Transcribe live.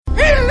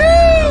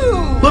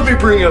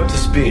bring you up to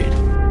speed.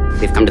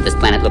 We've come to this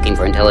planet looking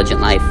for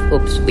intelligent life.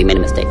 Oops, we made a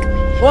mistake.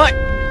 What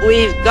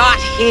we've got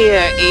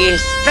here is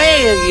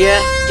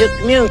failure to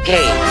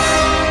communicate.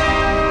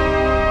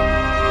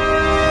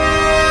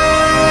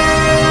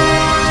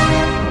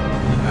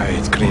 I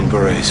ate green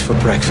berets for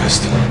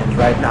breakfast.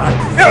 Right now,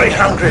 I'm very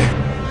hungry.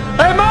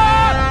 Hey,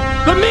 Mom!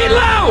 The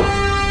meatloaf!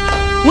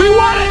 We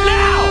want it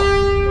now!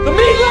 The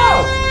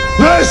meatloaf!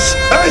 This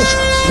is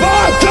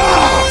Sparta!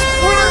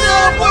 We're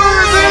not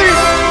worthy!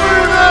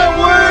 We're not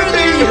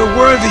worthy! You're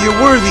worthy, you're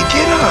worthy.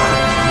 Get up!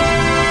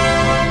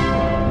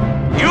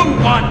 You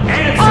want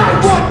answers! I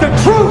want the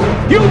truth!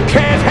 You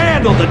can't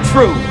handle the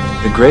truth!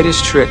 The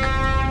greatest trick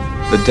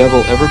the devil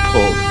ever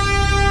pulled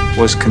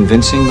was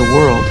convincing the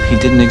world he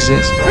didn't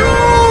exist.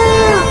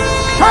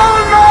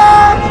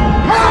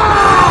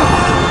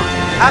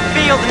 I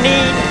feel the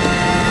need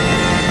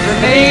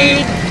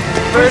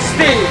for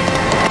speed.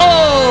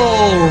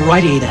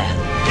 Alrighty then.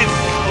 It's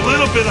a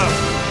little bit of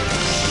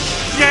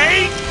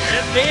yay,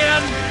 and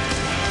then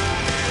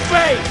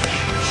wait.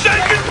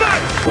 Shake it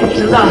back! It's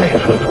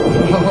alive!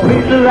 Oh,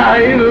 it's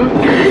alive!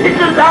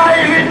 It's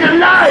alive! It's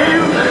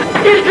alive!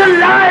 It's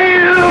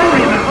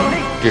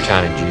alive! Your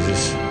tiny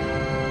Jesus,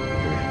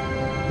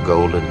 your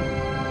golden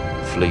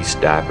fleece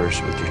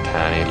diapers with your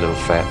tiny little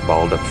fat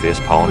balled up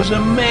fist pawing. He was a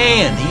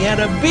man. He had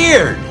a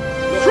beard.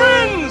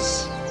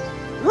 Friends,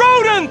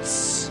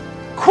 rodents,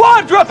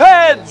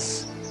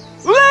 quadrupeds,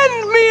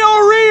 lend me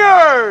your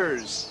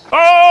ears!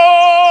 Oh!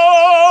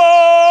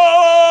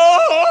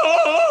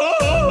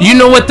 You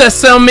know what that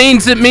sound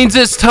means? It means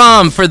it's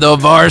time for the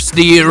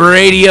Varsity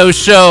Radio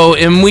Show,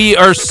 and we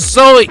are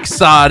so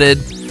excited.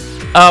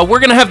 We're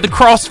going to have the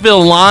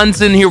Crossville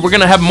Lions in here. We're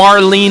going to have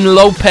Marlene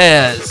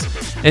Lopez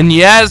and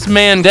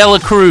Yasmin De La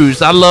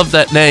Cruz. I love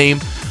that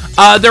name.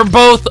 They're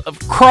both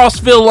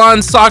Crossville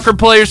Lions soccer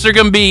players. They're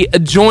going to be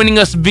joining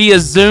us via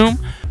Zoom.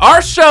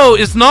 Our show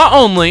is not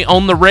only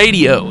on the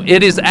radio,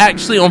 it is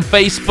actually on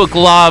Facebook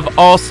Live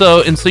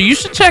also, and so you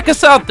should check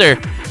us out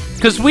there,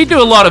 because we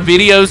do a lot of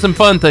videos and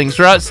fun things,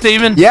 right,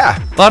 Steven? Yeah.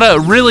 A lot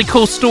of really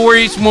cool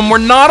stories when we're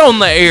not on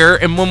the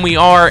air and when we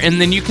are, and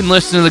then you can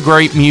listen to the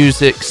great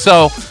music.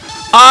 So,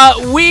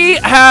 we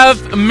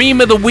have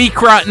Meme of the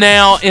Week right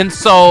now, and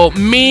so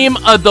Meme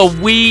of the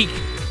Week,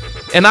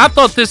 and I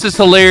thought this is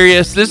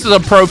hilarious. This is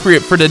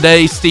appropriate for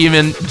today,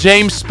 Steven.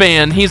 James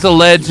Spann, he's a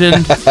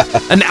legend,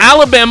 an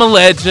Alabama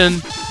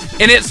legend,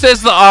 and it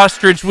says the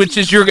ostrich, which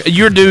is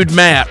your dude,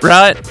 Matt,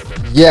 right?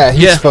 Yeah,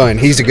 he's fun.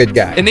 He's a good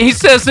guy. And he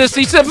says this,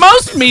 he said,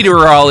 most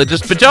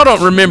meteorologists, but y'all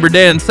don't remember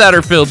Dan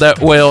Satterfield that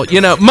well,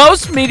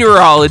 most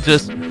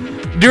meteorologists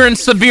during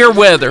severe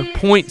weather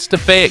points to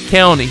Fayette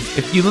County.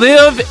 If you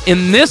live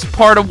in this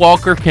part of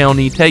Walker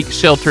County, take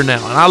shelter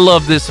now. And I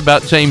love this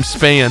about James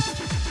Spann.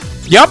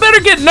 Y'all better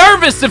get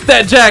nervous if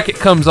that jacket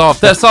comes off.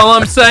 That's all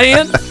I'm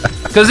saying,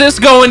 because it's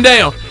going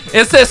down.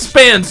 It says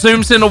Spann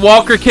zooms into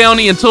Walker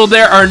County until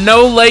there are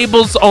no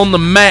labels on the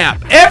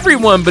map.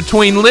 Everyone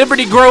between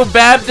Liberty Grove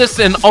Baptist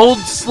and Old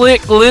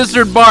Slick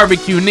Lizard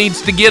Barbecue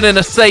needs to get in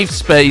a safe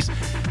space.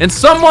 And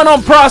someone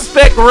on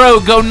Prospect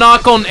Road go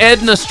knock on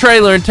Edna's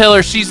trailer and tell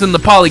her she's in the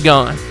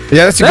Polygon.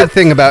 Yeah, that's a good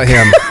thing about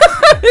him.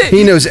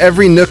 He knows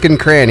every nook and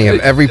cranny of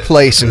every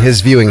place in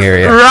his viewing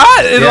area.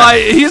 Right. And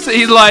like he's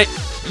like,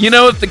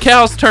 if the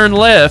cows turn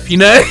left,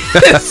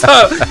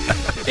 So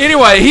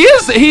anyway, he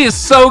is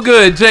so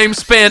good,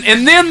 James Spann.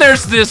 And then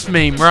there's this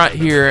meme right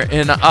here,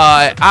 and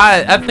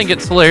I think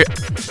it's hilarious.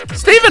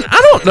 Steven,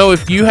 I don't know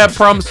if you have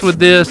problems with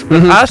this,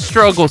 but I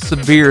struggle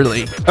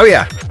severely. Oh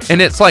yeah. And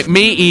it's like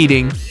me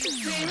eating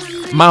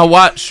my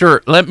white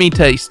shirt. Let me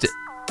taste it.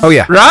 Oh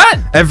yeah.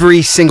 Right?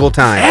 Every single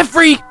time.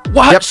 Every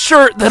white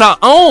shirt that I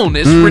own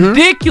is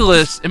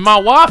ridiculous. And my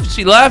wife,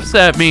 she laughs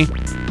at me.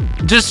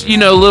 Just,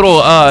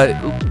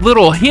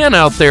 little hen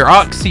out there,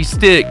 Oxy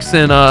sticks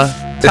and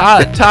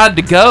Tide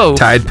to go.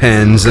 Tide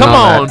pens and Come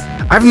all on.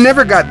 that. I've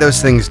never got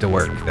those things to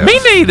work, though. Me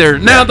neither.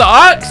 Now, the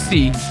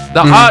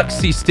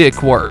Oxy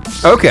stick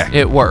works. Okay.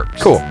 It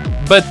works. Cool.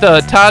 But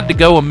the Tide to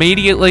go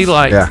immediately,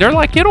 they're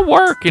like, it'll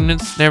work, and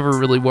it's never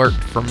really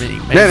worked for me,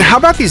 man. Man, how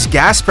about these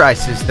gas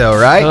prices, though,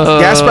 right?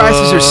 Gas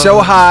prices are so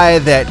high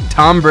that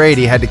Tom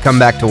Brady had to come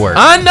back to work.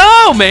 I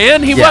know,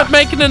 man. He wasn't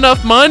making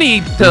enough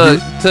money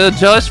to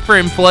adjust for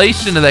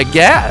inflation of that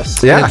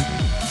gas. Yeah.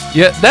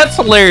 And, that's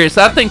hilarious.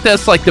 I think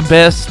that's like the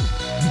best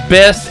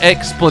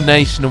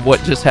explanation of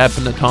what just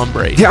happened to Tom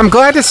Brady. Yeah, I'm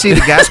glad to see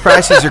the gas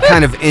prices are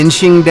kind of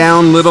inching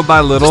down little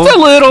by little. Just a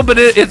little, but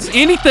it's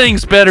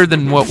anything's better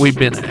than what we've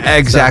been at.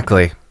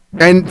 Exactly. So.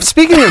 And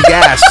speaking of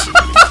gas,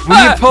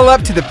 when you pull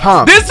up to the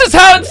pump, this is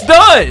how it's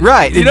done.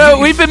 Right.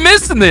 We've been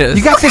missing this.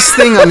 You got this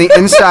thing on the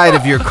inside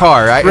of your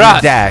car, right?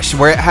 Right. The dash,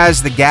 where it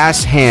has the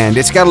gas hand.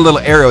 It's got a little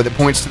arrow that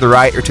points to the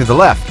right or to the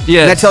left.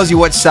 Yeah. And that tells you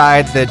what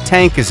side the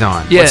tank is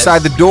on, what Yes.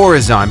 side the door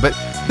is on. But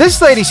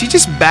this lady, she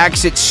just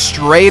backs it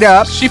straight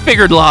up. She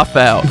figured life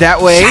out. That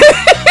way,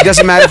 it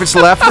doesn't matter if it's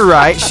left or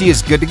right. She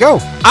is good to go.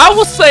 I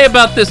will say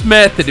about this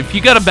method, if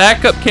you got a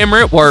backup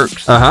camera, it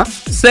works. Uh-huh.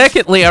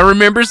 Secondly, I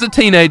remember as a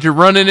teenager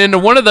running into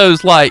one of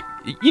those,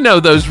 you know,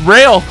 those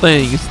rail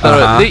things.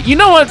 You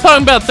know what I'm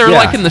talking about? They're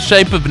like in the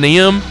shape of an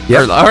M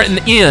or an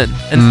N.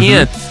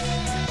 N.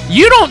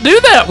 You don't do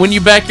that when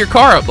you back your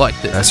car up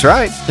like this. That's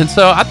right. And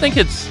so I think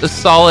it's a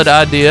solid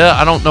idea.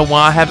 I don't know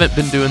why I haven't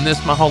been doing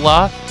this my whole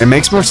life. It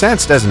makes more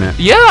sense, doesn't it?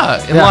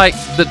 Yeah. And like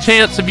the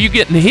chance of you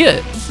getting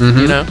hit,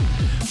 you know.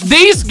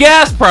 These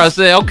gas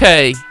prices,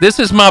 okay, this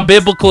is my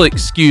biblical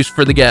excuse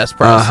for the gas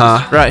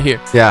prices right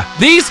here. Yeah.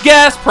 These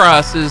gas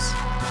prices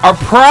are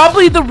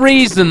probably the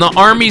reason the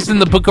armies in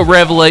the book of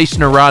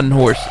Revelation are riding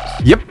horses.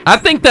 Yep. I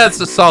think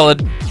that's a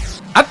solid...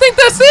 I think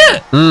that's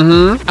it.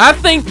 I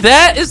think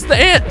that is the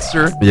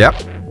answer. Yep.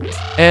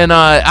 And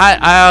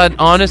I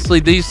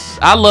honestly,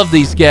 I love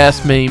these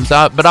gas memes,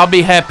 but I'll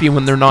be happy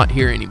when they're not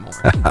here anymore.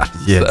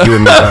 You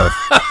and me both.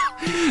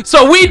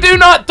 So we do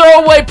not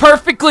throw away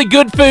perfectly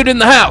good food in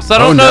the house. I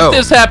don't know if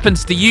this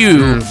happens to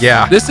you.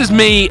 Yeah. This is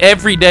me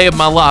every day of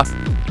my life.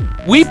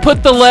 We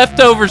put the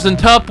leftovers in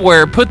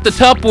Tupperware, put the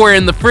Tupperware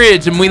in the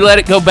fridge, and we let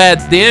it go bad.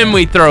 Then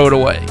we throw it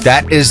away.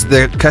 That is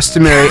the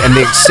customary and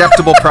the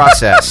acceptable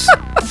process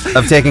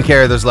of taking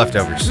care of those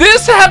leftovers.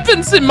 This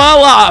happens in my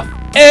life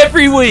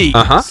every week.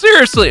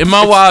 Seriously, and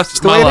my wife's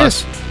the way it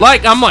is.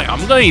 Like, I'm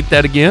going to eat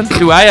that again.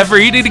 Do I ever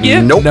eat it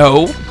again? Nope.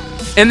 No.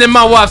 And then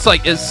my wife's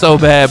like, it's so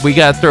bad, we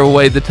got to throw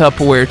away the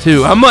Tupperware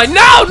too. I'm like,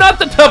 no, not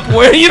the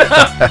Tupperware, you know.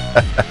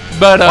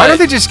 But why don't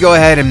they just go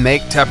ahead and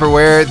make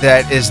Tupperware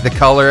that is the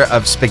color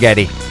of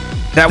spaghetti?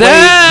 That way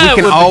we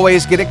can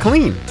always get it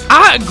clean.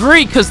 I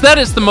agree, because that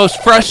is the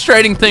most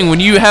frustrating thing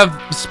when you have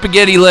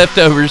spaghetti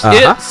leftovers.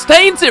 It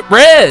stains it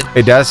red.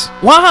 It does.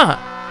 Why?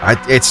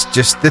 It's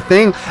just the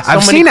thing.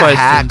 I've seen a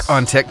hack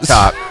on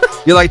TikTok.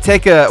 You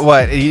take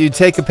you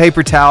take a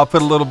paper towel,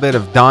 put a little bit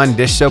of Dawn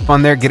dish soap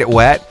on there, get it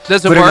wet.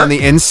 Does it put work? it on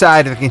the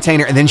inside of the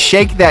container, and then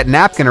shake that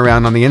napkin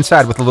around on the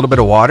inside with a little bit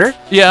of water.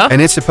 Yeah.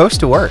 And it's supposed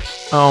to work.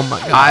 Oh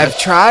my God. I've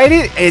tried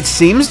it. It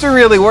seems to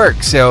really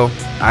work. So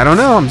I don't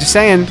know. I'm just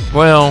saying.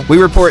 Well, we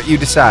report, you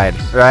decide,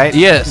 right?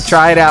 Yes.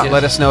 Try it out.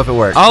 Let us know if it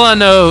works. All I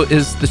know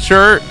is the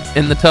shirt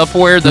and the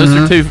Tupperware. Those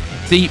are two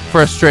deep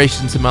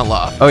frustrations in my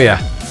life. Oh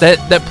yeah.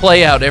 That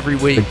play out every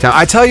week.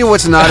 I tell you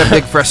what's not a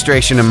big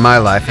frustration in my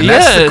life, and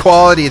that's the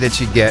quality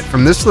that you get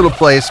from this little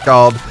place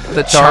called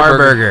the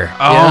Charburger.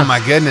 Oh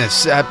my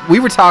goodness. We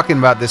were talking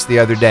about this the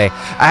other day.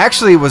 I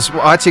actually was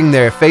watching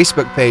their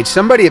Facebook page.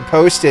 Somebody had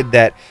posted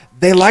that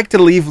they like to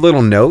leave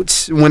little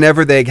notes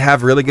whenever they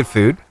have really good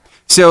food.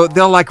 So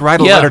they'll write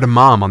a letter to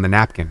mom on the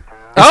napkin.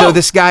 And so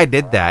this guy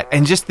did that,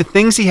 and just the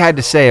things he had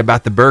to say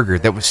about the burger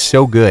that was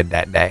so good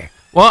that day.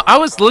 Well, I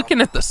was looking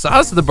at the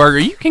size of the burger.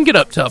 You can get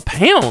up to a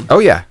pound. Oh,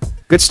 yeah.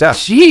 Good stuff.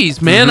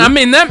 Jeez, man. I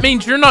mean, that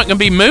means you're not going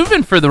to be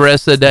moving for the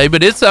rest of the day,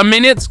 but it's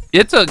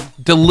a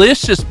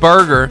delicious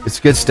burger. It's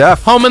good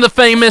stuff. Home of the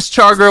famous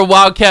Char-Grilled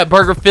Wildcat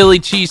Burger, Philly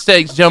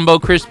cheesesteaks, jumbo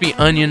crispy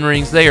onion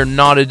rings. They are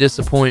not a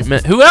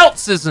disappointment. Who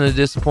else isn't a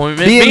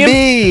disappointment?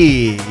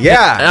 B&B.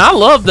 Yeah. And I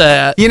love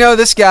that. You know,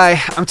 this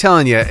guy, I'm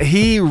telling you,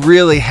 he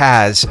really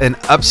has an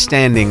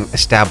upstanding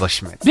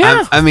establishment.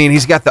 Yeah. I mean,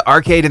 he's got the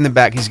arcade in the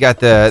back. He's got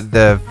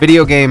the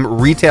video game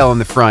retail in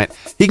the front.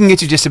 He can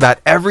get you just about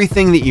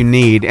everything that you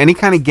need. Any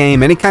kind of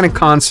game, any kind of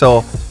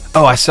console.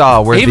 Oh, I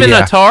saw where even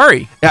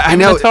Atari. Yeah, I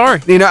know.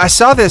 Atari. You know, I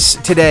saw this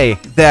today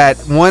that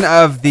one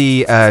of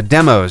the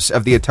demos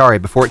of the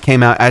Atari before it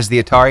came out as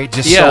the Atari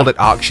just sold at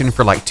auction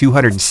for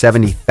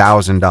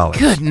 $270,000.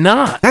 Good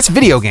night. That's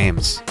video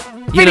games.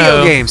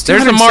 Video games.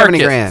 There's a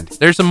market.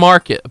 There's a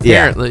market,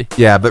 apparently.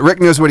 Yeah, but Rick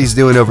knows what he's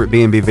doing over at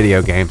B&B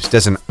Video Games.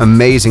 Does an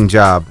amazing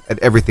job at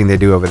everything they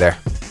do over there.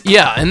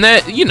 Yeah, and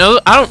that,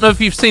 I don't know if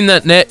you've seen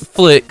that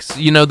Netflix,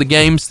 the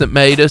games that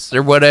made us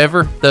or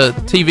whatever, the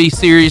TV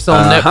series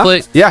on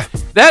Netflix. Yeah.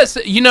 That's,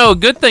 a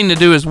good thing to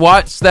do is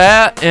watch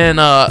that, and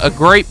a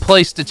great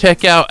place to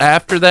check out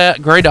after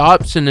that, great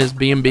option is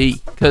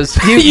B&B, because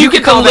you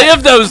get to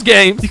live those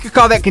games. You could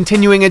call that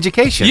continuing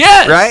education.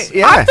 Yes. Right?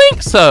 Yeah. I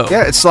think so.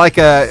 Yeah,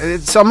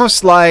 it's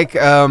almost like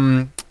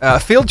a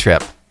field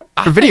trip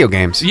for video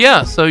games.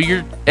 Yeah, so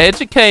you're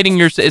educating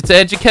yourself. It's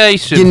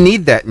education. You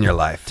need that in your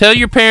life. Tell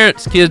your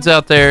parents, kids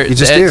out there, you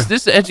just do.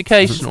 This is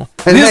educational.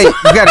 And hey, you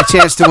got a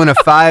chance to win a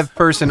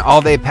 5-person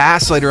all-day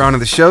pass later on in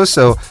the show,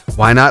 so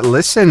why not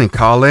listen and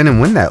call in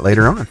and win that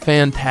later on?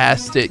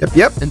 Fantastic.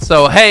 Yep. And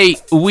so, hey,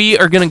 we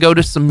are going to go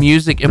to some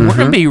music, and we're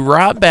going to be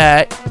right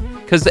back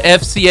because the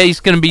FCA is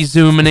going to be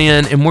zooming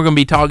in, and we're going to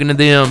be talking to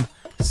them.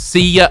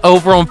 See ya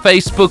over on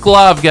Facebook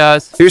Live,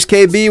 guys. Here's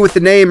KB with the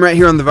name right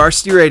here on the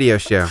Varsity Radio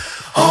Show.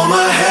 All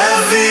my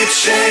heavy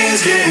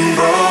chains getting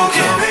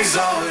broken.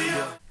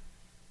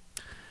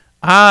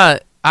 I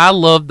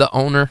love the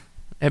owner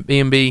at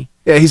B&B.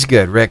 Yeah, he's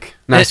good, Rick.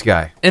 Nice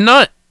guy. And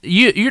not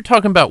you're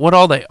talking about what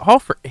all they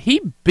offer.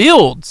 He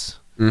builds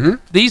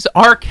these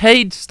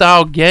arcade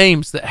style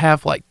games that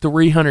have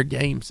 300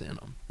 games in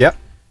them. Yep.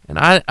 And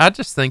I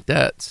just think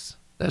that's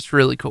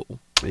really cool.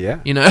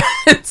 Yeah.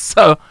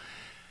 So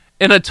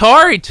an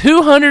Atari,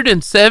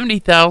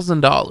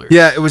 $270,000.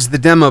 Yeah, it was the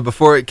demo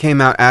before it came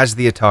out as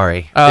the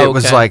Atari. Oh, it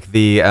was like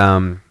the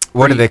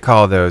what do they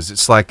call those?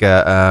 It's like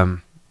a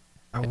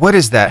What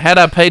is that? Had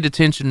I paid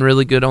attention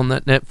really good on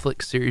that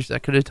Netflix series, I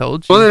could have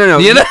told you. Well, no.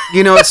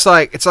 You know, it's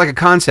like a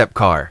concept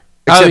car.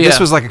 Except this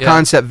was like a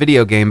concept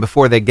video game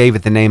before they gave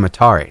it the name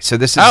Atari. So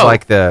this is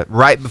like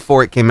right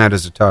before it came out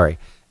as Atari.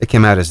 It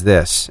came out as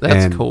this.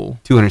 That's cool.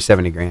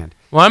 $270,000.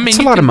 Well, I mean, it's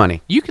a lot of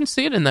money. You can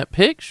see it in that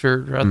picture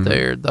right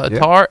there. The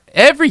Atari,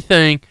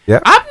 everything. Yeah.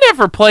 I've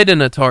never played an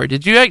Atari.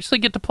 Did you actually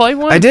get to play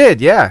one? I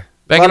did, yeah.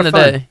 Back in the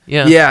day,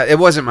 yeah. Yeah, it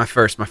wasn't my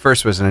first. My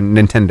first was a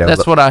Nintendo.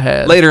 That's what I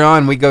had. Later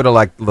on, we go to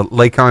like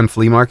Lakon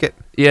Flea Market.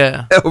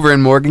 Yeah. Over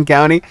in Morgan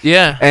County.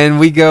 Yeah. And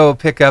we go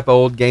pick up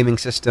old gaming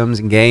systems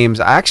and games.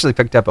 I actually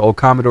picked up an old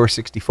Commodore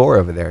 64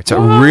 over there. It's a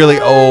really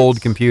old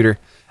computer.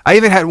 I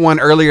even had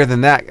one earlier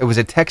than that. It was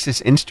a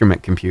Texas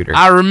Instrument computer.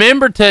 I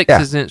remember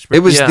Texas Instrument.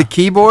 It was the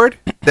keyboard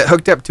that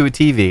hooked up to a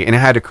TV, and it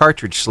had a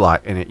cartridge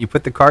slot in it. You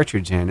put the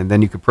cartridge in, and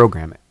then you could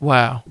program it.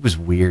 Wow. It was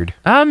weird.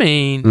 I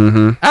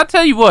mean, I'll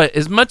tell you what,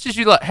 as much as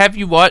you like, have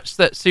you watched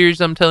that series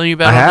I'm telling you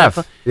about? I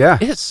have, yeah.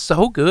 It's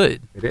so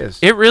good. It is.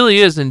 It really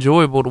is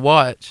enjoyable to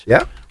watch.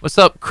 Yeah. What's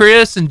up,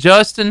 Chris and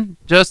Justin?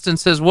 Justin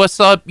says, "What's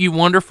up, you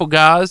wonderful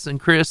guys?" And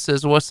Chris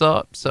says, "What's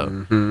up?" So,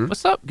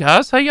 what's up,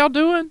 guys? How y'all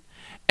doing?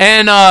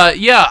 And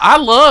I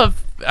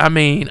love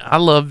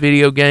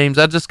video games.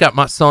 I just got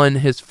my son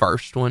his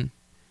first one.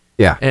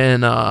 Yeah.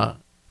 And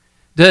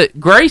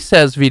Grace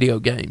has video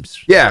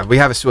games. Yeah, we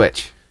have a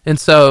Switch. And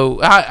so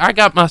I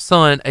got my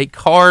son a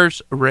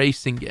Cars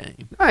racing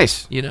game.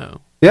 Nice. You know.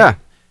 Yeah.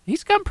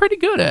 He's gotten pretty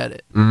good at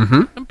it.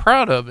 Mm-hmm. I'm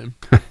proud of him.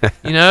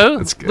 You know,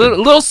 that's good.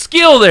 Little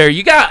skill there.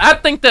 I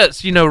think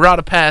that's rite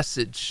of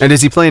passage. And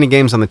does he play any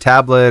games on the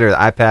tablet or the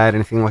iPad,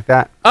 anything like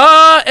that?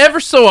 Ever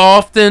so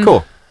often.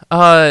 Cool.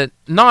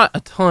 Not a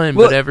ton,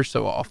 but ever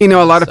so often. You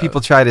know, a lot of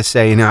people try to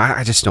say,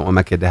 I just don't want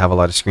my kid to have a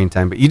lot of screen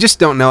time, but you just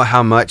don't know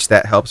how much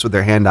that helps with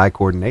their hand-eye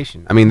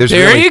coordination. I mean, there's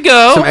you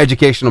go. Some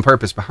educational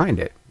purpose behind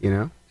it, you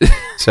know?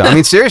 So, I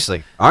mean,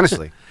 seriously,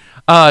 honestly.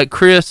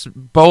 Chris,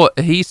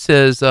 he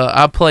says,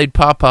 I played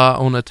Popeye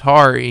on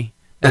Atari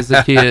as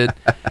a kid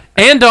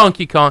and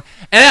Donkey Kong.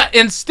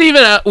 And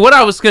Steven, what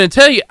I was going to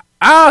tell you,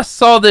 I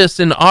saw this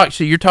in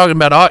auction. You're talking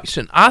about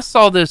auction. I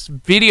saw this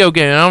video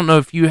game. I don't know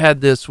if you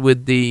had this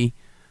with the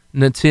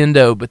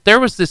Nintendo, but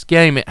there was this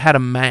game. It had a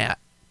mat.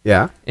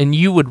 Yeah. And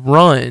you would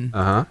run.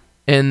 Uh-huh.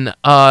 And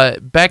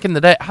back in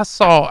the day,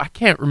 I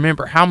can't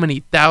remember how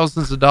many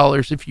thousands of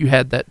dollars, if you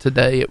had that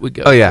today, it would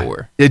go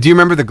for. Do you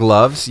remember the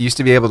gloves you used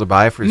to be able to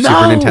buy for Super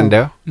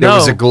Nintendo? There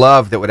was a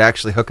glove that would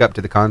actually hook up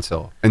to the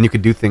console, and you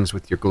could do things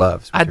with your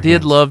gloves. I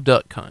did love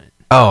Duck Hunt.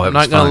 Oh, I'm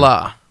not going to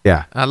lie.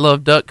 Yeah. I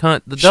love Duck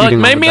Hunt. The duck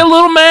made me a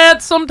little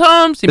mad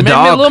sometimes. He made me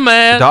a little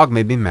mad. The dog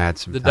made me mad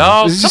sometimes. The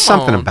dog, There's just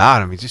something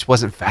about him. He just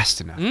wasn't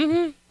fast enough.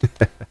 Mm-hmm.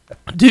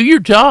 Do your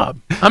job.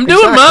 I'm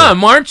doing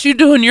mine. Why aren't you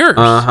doing yours?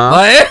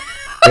 Uh-huh.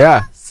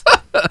 Yeah.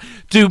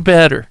 Do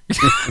better.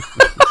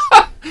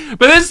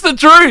 But it's the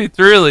truth,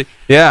 really.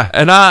 Yeah.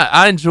 And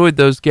I enjoyed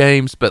those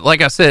games. But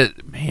like I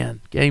said,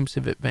 man, games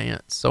have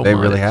advanced so much. They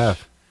really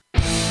have.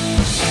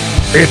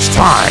 It's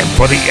time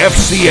for the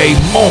FCA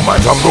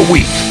Moment of the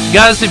Week.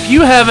 Guys, if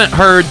you haven't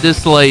heard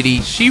this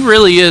lady, she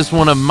really is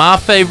one of my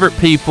favorite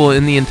people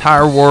in the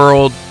entire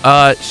world.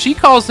 She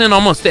calls in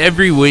almost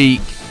every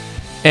week,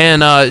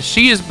 and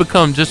she has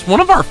become just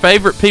one of our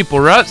favorite people,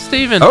 right,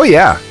 Steven? Oh,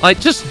 yeah. Like,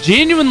 just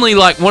genuinely,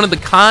 like, one of the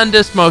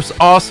kindest, most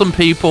awesome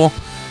people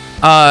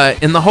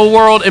in the whole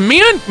world. And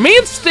me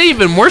and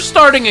Steven, we're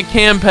starting a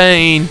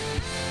campaign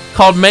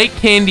called Make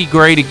Candy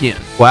Great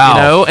Again. Wow.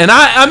 You know? And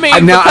I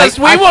mean, because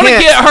we want to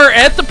get her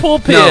at the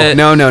pulpit.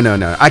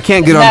 No. I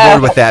can't get on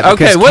board with that.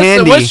 Okay,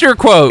 what's your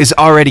quote? Is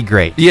already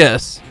great.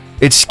 Yes.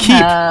 It's keep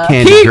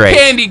candy great. Keep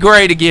candy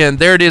great again.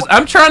 There it is.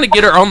 I'm trying to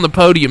get her on the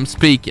podium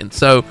speaking.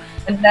 So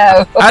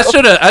no. I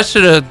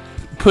should have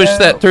pushed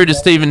that through to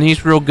Steven.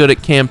 He's real good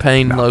at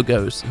campaign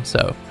logos. And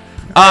so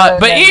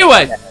but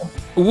anyway,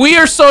 we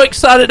are so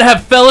excited to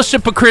have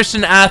Fellowship of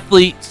Christian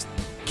Athletes,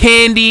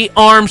 Candy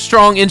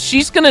Armstrong, and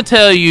she's going to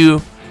tell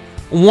you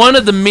one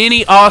of the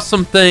many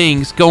awesome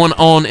things going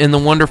on in the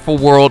wonderful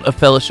world of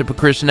Fellowship of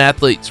Christian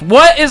Athletes.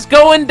 What is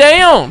going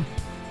down?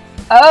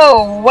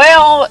 Oh,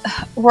 well,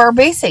 we're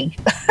busy.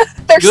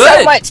 There's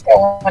so much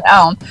going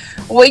on.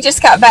 We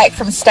just got back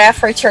from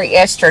staff retreat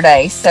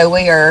yesterday, so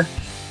we are,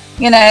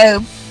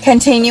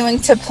 continuing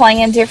to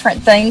plan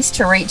different things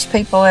to reach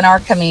people in our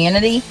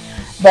community.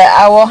 But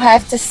I will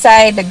have to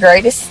say the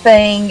greatest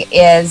thing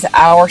is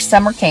our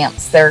summer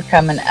camps that are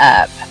coming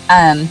up.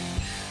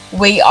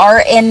 We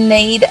are in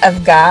need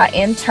of guy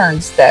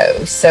interns,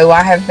 though. So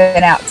I have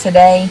been out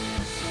today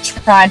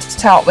trying to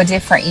talk with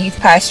different youth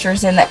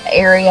pastors in the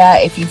area.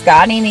 If you've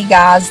got any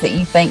guys that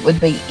you think would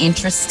be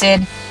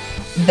interested,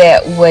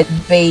 that would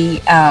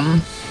be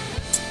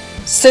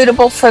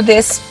suitable for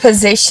this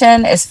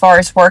position as far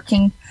as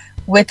working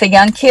with the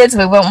young kids.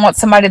 We wouldn't want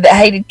somebody that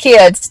hated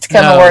kids to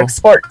come and work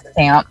sports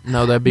camp.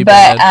 No, that'd be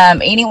bad.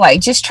 But anyway,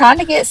 just trying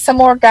to get some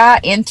more guy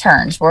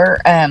interns. We're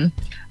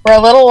a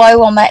little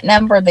low on that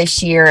number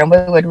this year, and we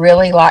would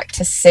really like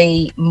to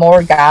see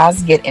more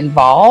guys get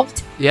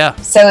involved. Yeah.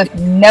 So if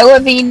you know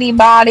of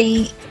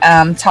anybody,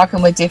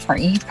 talking with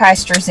different youth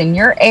pastors in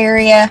your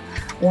area,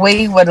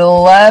 we would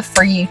love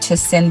for you to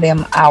send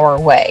them our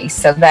way.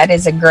 So that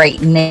is a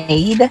great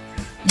need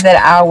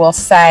that I will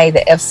say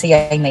the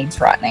FCA needs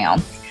right now.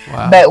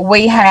 Wow. But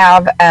we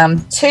have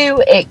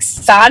 2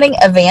 exciting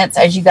events,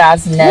 as you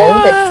guys know,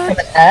 that's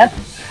coming up.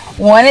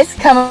 One is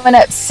coming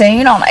up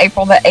soon on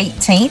April the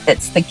 18th.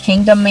 It's the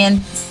Kingdom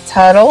Men's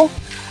Huddle.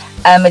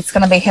 It's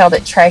going to be held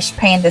at Trash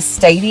Panda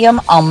Stadium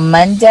on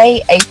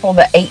Monday, April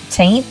the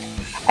 18th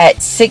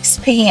at 6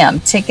 p.m.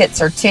 Tickets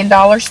are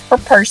 $10 per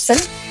person.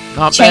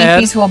 Not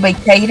Champions will be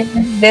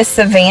catering this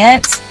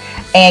event,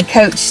 and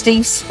Coach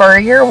Steve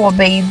Spurrier will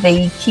be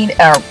the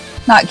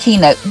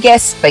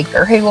guest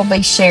speaker, who will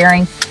be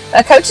sharing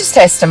a coach's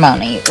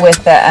testimony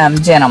with the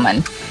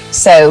gentleman.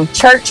 So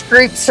church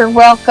groups are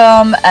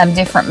welcome,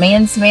 different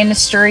men's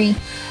ministry,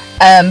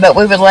 but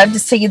we would love to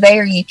see you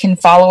there. You can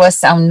follow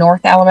us on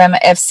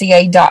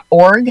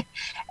NorthAlabamaFCA.org,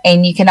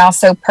 and you can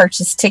also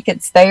purchase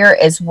tickets there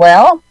as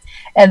well.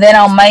 And then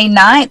on May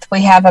 9th,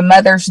 we have a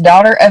Mother's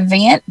Daughter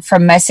event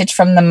from Message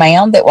from the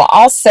Mound that will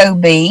also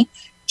be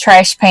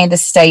Trash Panda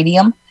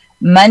Stadium,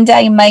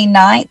 Monday, May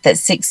 9th at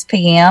 6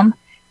 p.m.,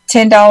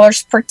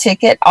 $10 per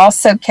ticket,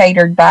 also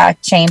catered by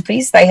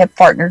Champies. They have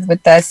partnered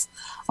with us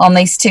on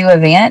these 2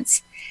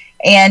 events.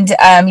 And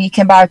you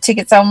can buy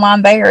tickets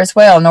online there as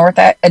well,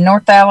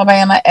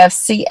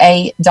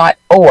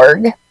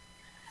 NorthAlabamaFCA.org.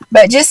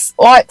 But just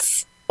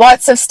lots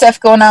of stuff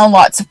going on,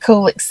 lots of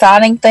cool,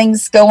 exciting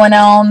things going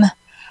on.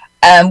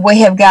 We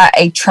have got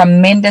a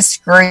tremendous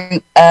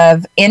group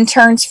of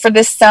interns for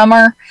this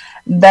summer.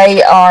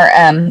 They are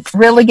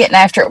really getting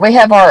after it. We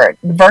have our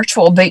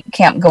virtual boot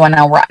camp going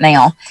on right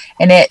now,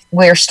 and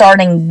we're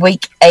starting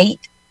week 3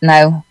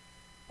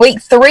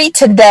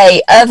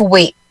 today of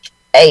week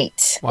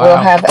 8. Wow. We'll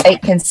have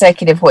 8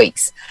 consecutive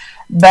weeks.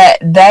 But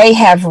they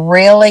have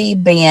really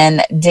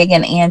been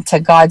digging into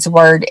God's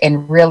Word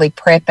and really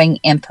prepping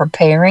and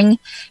preparing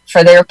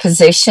for their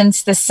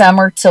positions this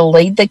summer to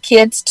lead the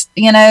kids,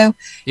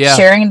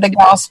 sharing the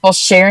gospel,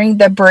 sharing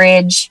the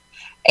bridge.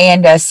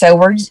 And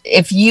so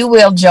if you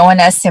will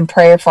join us in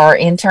prayer for our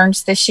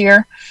interns this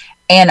year,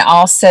 and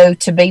also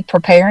to be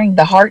preparing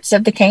the hearts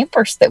of the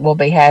campers that we'll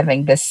be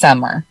having this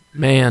summer.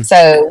 Man.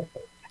 So,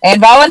 and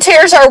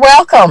volunteers are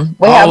welcome.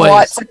 We have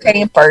lots of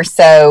campers,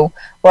 so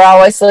we're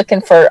always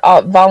looking for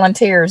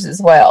volunteers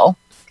as well.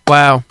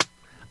 Wow.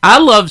 I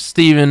love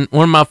Stephen.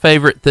 One of my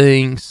favorite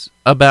things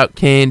about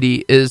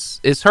Candy is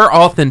her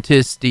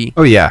authenticity.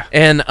 Oh, yeah.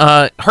 And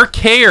her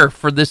care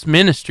for this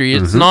ministry.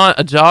 It's not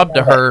a job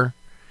to her.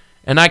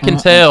 And I can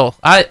tell.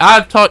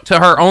 I've talked to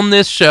her on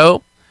this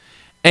show.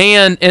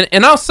 And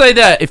I'll say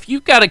that if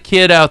you've got a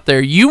kid out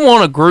there, you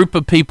want a group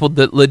of people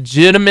that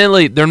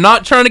legitimately, they're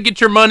not trying to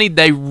get your money.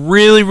 They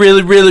really,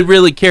 really, really,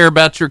 really care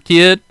about your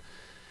kid,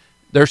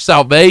 their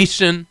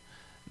salvation.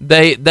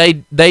 They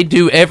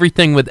do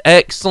everything with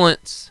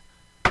excellence.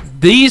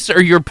 These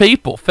are your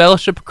people,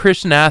 Fellowship of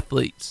Christian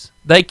Athletes.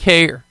 They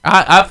care.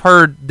 I've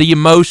heard the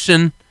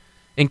emotion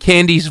in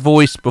Candy's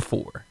voice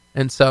before.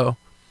 And so,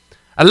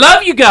 I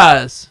love you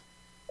guys.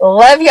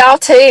 Love y'all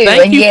too.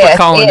 Thank you for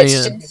calling in.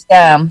 Just,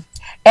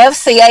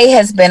 FCA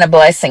has been a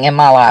blessing in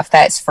my life,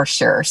 that's for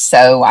sure.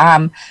 So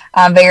I'm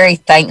very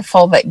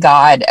thankful that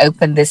God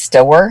opened this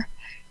door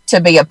to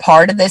be a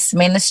part of this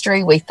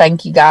ministry. We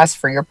thank you guys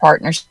for your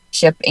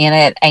partnership in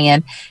it,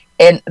 and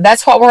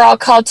that's what we're all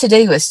called to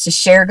do, is to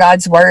share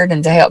God's word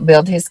and to help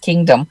build His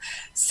kingdom.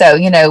 So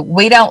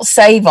we don't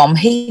save them;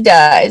 He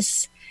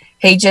does.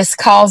 He just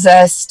calls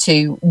us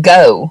to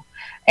go.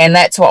 And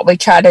that's what we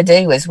try to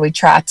do, is we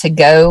try to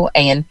go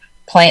and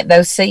plant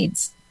those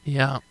seeds.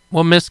 Yeah.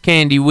 Well, Miss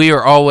Candy, we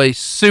are always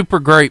super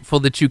grateful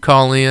that you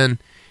call in,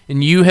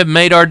 and you have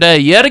made our day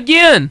yet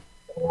again.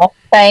 Well,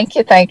 thank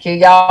you.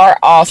 Y'all are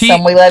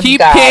awesome. We love you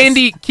guys.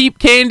 Keep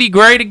Candy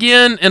great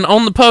again and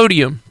on the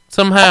podium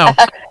somehow.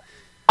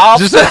 Off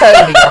the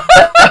podium.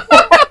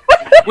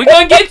 We're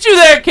going to get you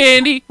there,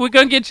 Candy. We're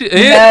going to get you.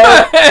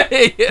 No.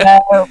 Hey,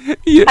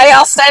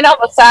 I'll stand on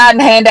the side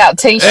and hand out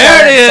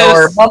T-shirts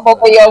or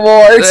Bumblebee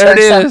Awards or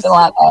something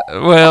like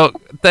that. Well,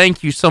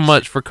 thank you so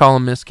much for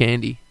calling, Miss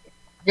Candy.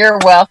 You're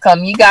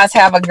welcome. You guys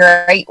have a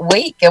great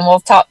week, and we'll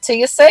talk to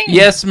you soon.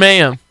 Yes,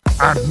 ma'am.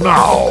 And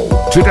now,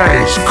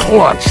 today's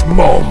clutch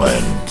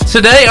moment.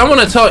 Today, I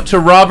want to talk to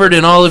Robert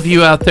and all of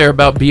you out there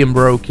about being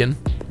broken.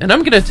 And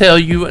I'm going to tell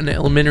you an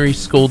elementary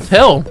school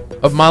tale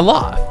of my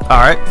life. All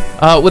right.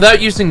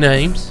 Without using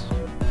names,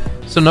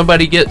 so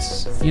nobody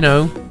gets,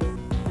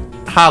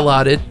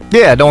 highlighted.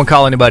 Yeah, don't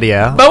call anybody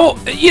out.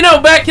 But,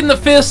 back in the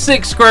 5th,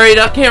 6th grade,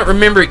 I can't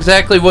remember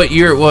exactly what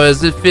year it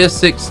was. It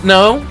 5th, 6th,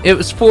 no, it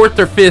was 4th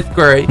or 5th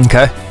grade.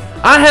 Okay.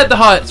 I had the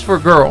hots for a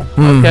girl,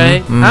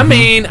 okay? I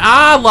mean,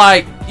 I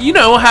like,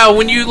 how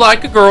when you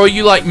like a girl,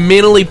 you like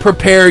mentally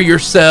prepare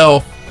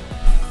yourself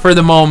for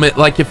the moment,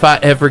 like if I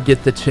ever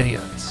get the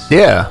chance.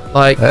 Yeah.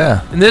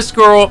 And this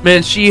girl,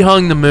 man, she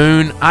hung the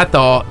moon, I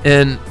thought.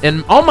 And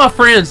all my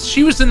friends,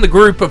 she was in the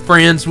group of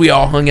friends we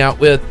all hung out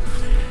with.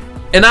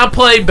 And I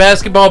played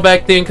basketball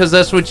back then because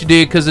that's what you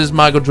did, because it's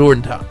Michael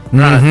Jordan time.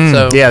 Right?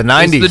 So yeah,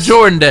 90s. It's the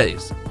Jordan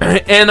days.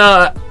 And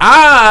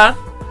I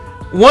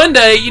one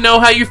day, you know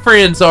how your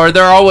friends are.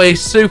 They're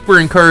always super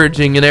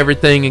encouraging and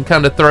everything and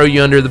kind of throw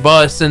you under the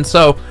bus. And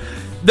so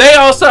they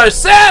also,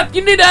 Seth,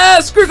 you need to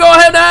ask her. Go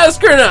ahead and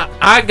ask her. And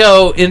I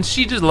go, and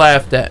she just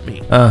laughed at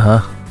me.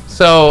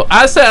 So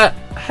I said,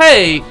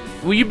 hey,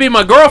 will you be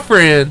my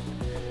girlfriend?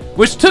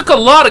 Which took a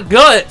lot of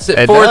guts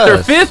at fourth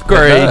or fifth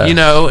grade, you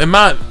know. And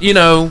I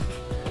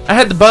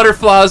had the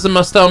butterflies in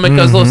my stomach.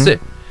 I was a little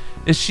sick.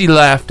 And she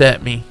laughed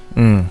at me.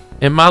 And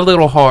my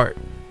little heart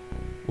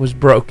was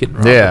broken.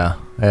 Robert. Yeah.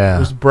 It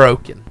was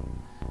broken.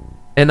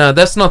 And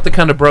that's not the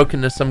kind of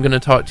brokenness I'm going to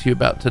talk to you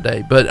about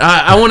today. But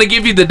I want to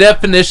give you the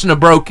definition of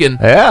broken.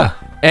 Yeah.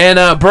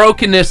 And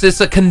brokenness is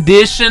a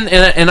condition,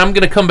 and I'm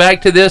going to come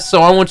back to this,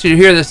 so I want you to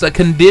hear this. A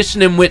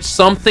condition in which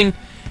something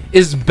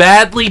is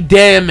badly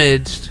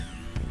damaged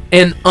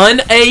and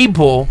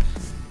unable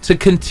to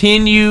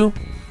continue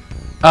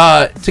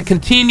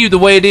the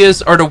way it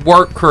is or to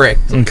work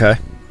correctly. Okay.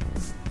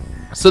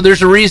 So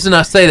there's a reason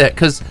I say that,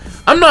 because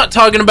I'm not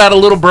talking about a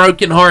little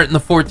broken heart in the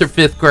 4th or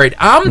 5th grade.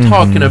 I'm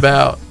talking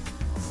about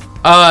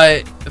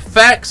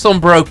facts on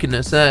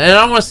brokenness. And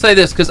I want to say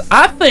this, because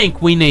I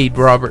think we need,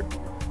 Robert,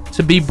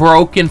 to be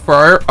broken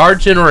for our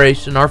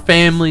generation, our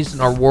families,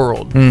 and our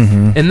world.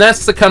 And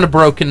that's the kind of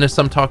brokenness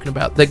I'm talking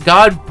about, that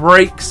God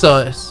breaks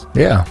us.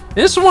 Yeah. And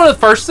this is one of the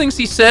first things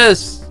he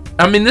says.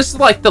 I mean, this is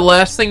like the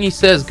last thing he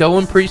says, go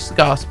and preach the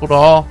gospel to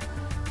all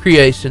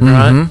creation,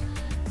 right?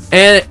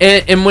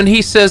 And when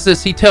he says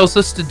this, he tells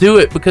us to do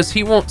it because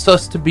he wants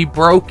us to be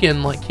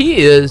broken like he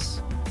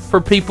is for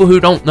people who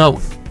don't know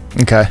him.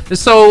 Okay.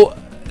 So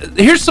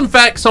here's some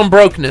facts on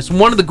brokenness.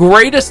 One of the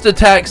greatest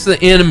attacks of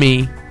the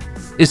enemy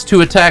is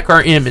to attack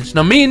our image.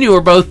 Now, me and you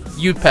are both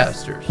youth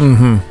pastors.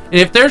 And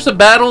if there's a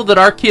battle that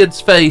our kids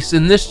face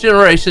in this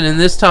generation, in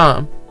this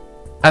time,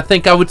 I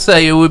think I would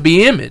say it would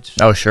be image.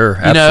 Oh, sure.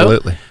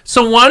 Absolutely. You know?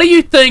 So why do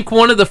you think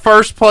one of the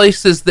first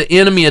places the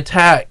enemy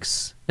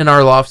attacks in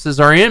our lives is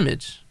our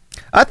image?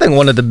 I think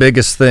one of the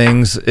biggest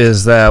things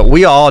is that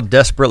we all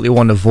desperately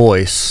want a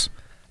voice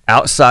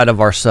outside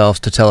of ourselves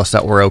to tell us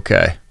that we're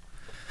okay.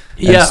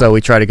 Yeah. And so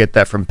we try to get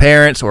that from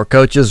parents or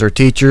coaches or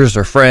teachers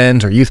or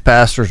friends or youth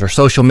pastors or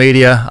social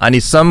media. I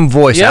need some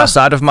voice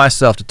outside of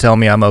myself to tell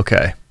me I'm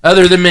okay.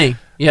 Other than me.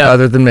 Yeah.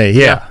 Other than me.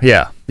 Yeah.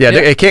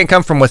 It can't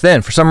come from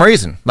within for some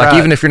reason. Like,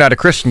 even if you're not a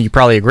Christian, you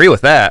probably agree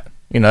with that.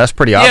 You know, that's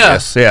pretty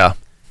obvious. Yeah.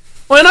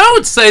 Well, and I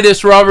would say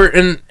this, Robert,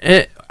 and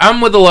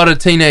I'm with a lot of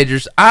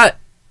teenagers. I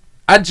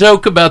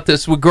joke about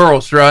this with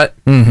girls, right?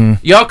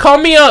 Y'all call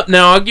me up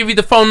now. I'll give you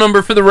the phone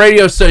number for the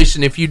radio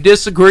station. If you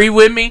disagree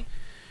with me,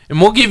 and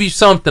we'll give you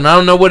something. I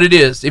don't know what it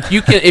is. If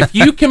you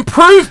can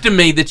prove to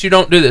me that you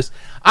don't do this.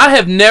 I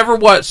have never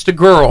watched a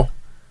girl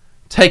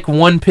take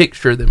one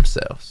picture of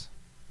themselves.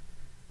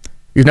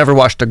 You've never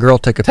watched a girl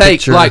take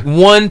picture? Like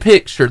one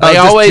picture. They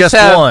always just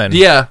have one.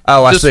 Yeah.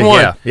 Oh, I just see.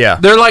 One. Yeah.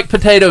 They're like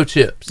potato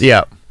chips.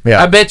 Yeah.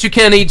 I bet you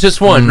can't eat just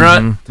one,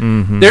 right?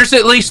 There's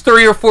at least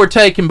 3 or 4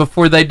 taken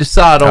before they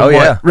decide on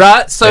what,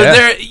 right? So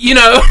they're, you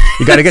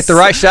got to get the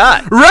right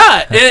shot,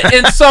 right?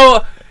 And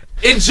so,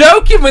 in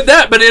joking with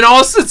that, but in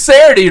all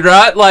sincerity,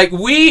 right? Like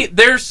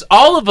there's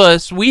all of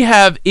us, we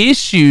have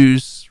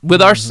issues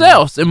with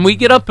ourselves, and we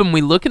get up and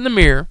we look in the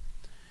mirror,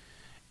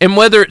 and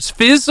whether it's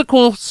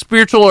physical,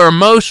 spiritual, or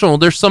emotional,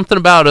 there's something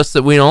about us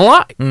that we don't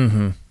like,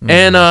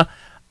 and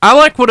I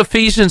like what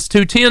Ephesians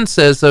 2:10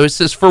 says, though. It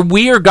says, for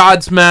we are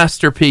God's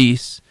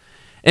masterpiece,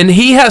 and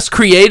he has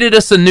created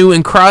us anew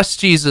in Christ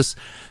Jesus,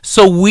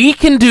 so we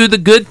can do the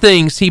good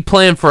things he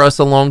planned for us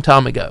a long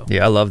time ago.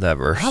 Yeah, I love that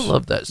verse. I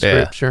love that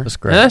scripture. Yeah, that's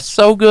great. And that's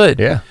so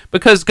good. Yeah.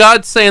 Because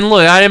God's saying,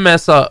 look, I didn't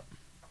mess up.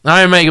 I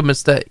didn't make a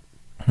mistake.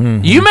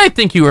 You may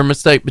think you were a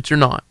mistake, but you're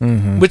not.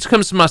 Which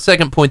comes to my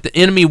second point. The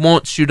enemy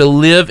wants you to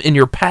live in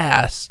your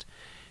past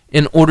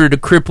in order to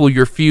cripple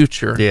your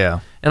future. Yeah.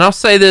 And I'll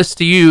say this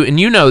to you, and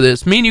you know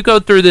this. Me and you go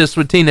through this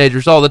with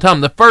teenagers all the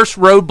time. The first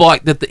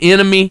roadblock that the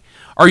enemy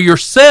or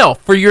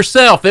yourself, for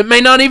yourself, it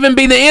may not even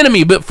be the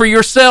enemy, but for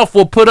yourself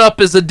will put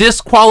up as a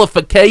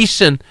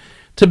disqualification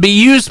to be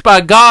used by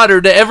God or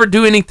to ever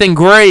do anything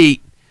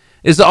great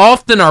is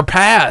often our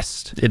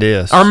past. It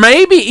is. Or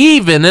maybe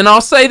even, and I'll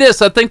say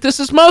this, I think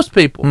this is most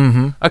people,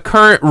 a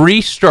current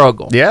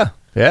re-struggle. Yeah.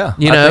 I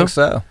think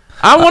so.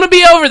 I want to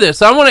be over this.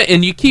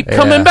 And you keep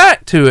coming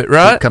back to it,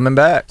 right? Keep coming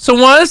back. So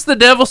why is the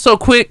devil so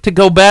quick to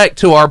go back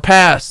to our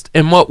past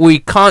and what we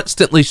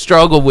constantly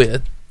struggle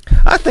with?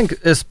 I think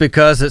it's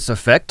because it's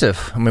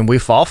effective. I mean, we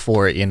fall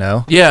for it, you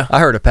know? Yeah. I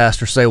heard a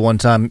pastor say one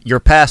time, your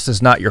past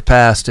is not your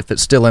past if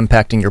it's still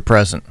impacting your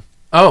present.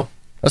 Oh.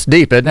 That's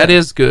deep, isn't it? That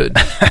is good.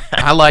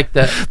 I like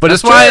that. But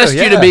that's it's why true, I asked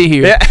you to be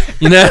here. Yeah.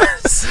 You know?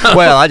 So,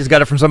 well, I just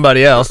got it from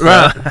somebody else.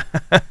 Right.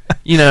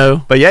 You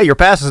know. But yeah, your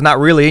past is not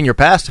really in your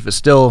past if it's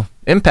still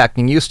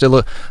impacting you,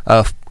 still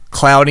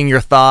clouding your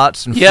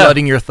thoughts and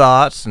flooding your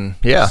thoughts. And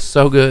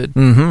so good.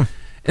 And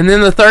then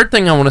the third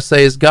thing I want to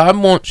say is God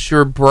wants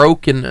your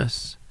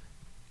brokenness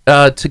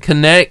to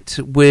connect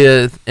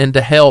with and to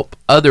help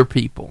other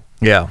people.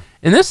 Yeah.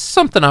 And this is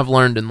something I've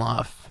learned in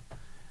life.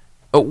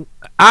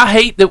 I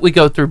hate that we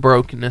go through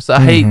brokenness. I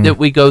hate that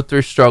we go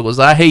through struggles.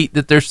 I hate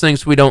that there's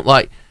things we don't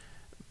like.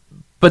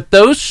 but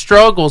those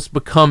struggles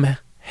become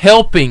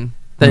helping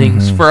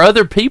things for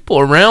other people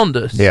around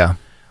us. Yeah.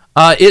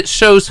 It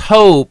shows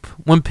hope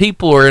when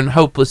people are in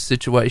hopeless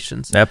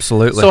situations.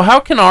 Absolutely. So how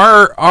can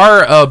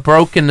our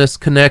brokenness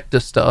connect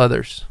us to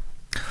others?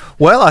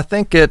 Well, I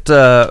think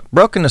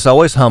brokenness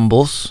always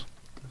humbles,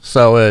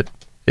 so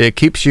it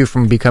keeps you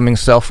from becoming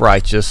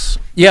self-righteous.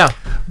 Yeah.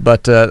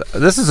 But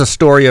this is a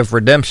story of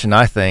redemption,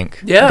 I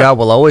think. Yeah. God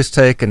will always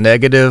take a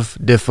negative,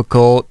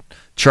 difficult,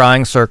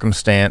 trying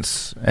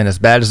circumstance, and as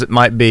bad as it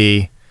might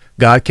be,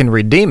 God can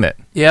redeem it.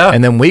 Yeah.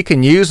 And then we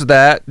can use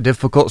that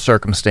difficult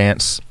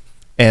circumstance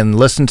and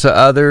listen to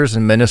others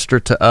and minister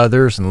to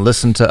others and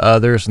listen to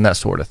others and that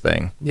sort of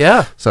thing.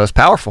 Yeah. So it's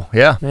powerful,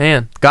 yeah.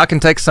 Man. God can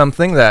take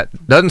something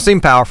that doesn't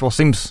seem powerful,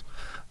 seems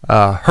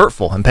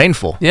hurtful and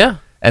painful. Yeah.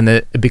 And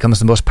then it becomes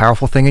the most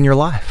powerful thing in your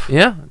life.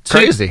 Yeah.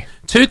 Crazy.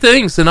 Two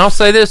things, and I'll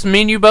say this,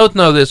 me and you both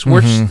know this.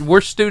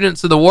 We're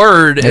students of the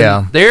Word,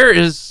 and there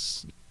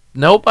is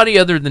nobody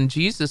other than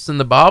Jesus in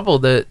the Bible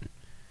that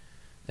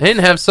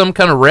didn't have some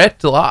kind of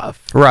wrecked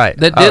life. Right.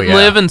 That didn't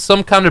live in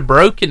some kind of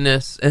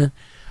brokenness. And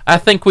I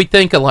think we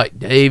think of like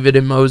David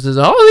and Moses.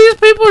 Oh, these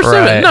people are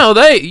so... No,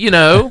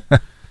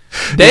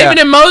 David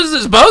and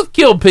Moses both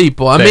killed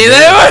people. I mean,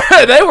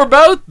 they were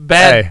both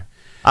bad. Hey,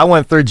 I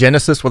went through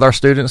Genesis with our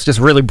students just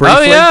really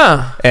briefly. Oh,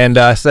 yeah. And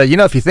I said,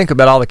 if you think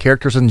about all the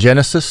characters in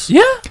Genesis,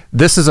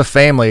 this is a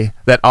family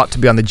that ought to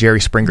be on the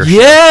Jerry Springer show.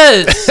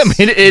 Yes. I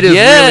mean, it is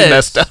really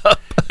messed up.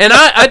 And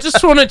I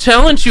just want to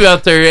challenge you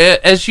out there,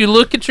 as you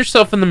look at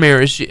yourself in the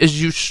mirror, as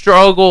you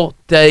struggle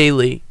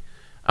daily,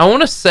 I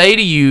want to say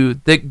to you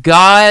that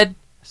God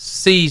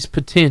sees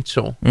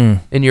potential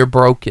in your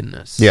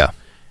brokenness. Yeah.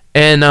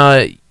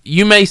 And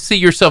you may see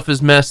yourself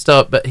as messed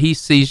up, but he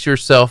sees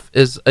yourself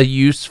as a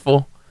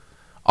useful,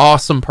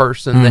 awesome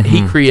person that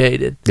he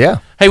created. Yeah.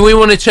 Hey, we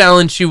want to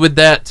challenge you with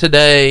that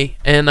today.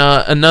 And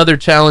another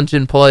challenge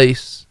in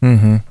place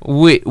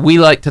we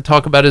like to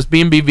talk about is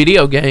B&B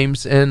video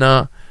games. And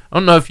I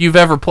don't know if you've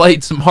ever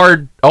played some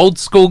hard old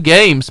school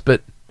games,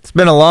 but it's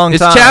been a long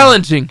time. It's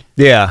challenging.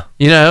 Yeah.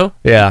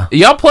 Yeah.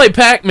 Y'all play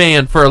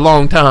Pac-Man for a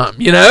long time,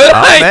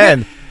 Oh,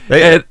 man.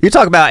 You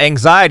talk about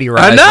anxiety,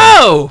 right? I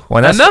know.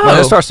 When it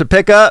starts to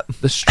pick up.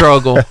 The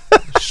struggle.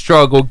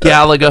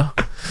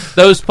 Galaga.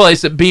 Those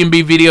places at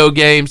B&B Video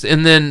Games,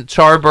 and then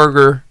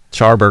Charburger.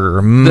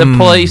 The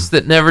place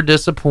that never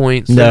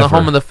disappoints. Never. And the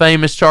home of the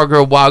famous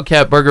Char-Grilled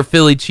Wildcat Burger,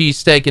 Philly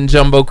cheesesteak, and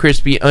jumbo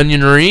crispy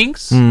onion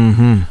rings.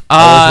 Always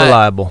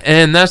reliable.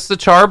 And that's the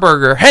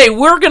Charburger. Hey,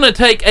 we're going to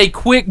take a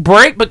quick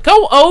break, but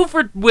go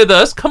over with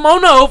us. Come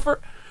on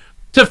over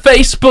to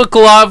Facebook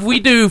Live.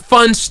 We do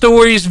fun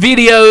stories,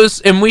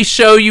 videos, and we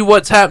show you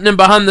what's happening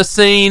behind the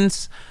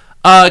scenes.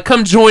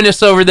 Come join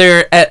us over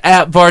there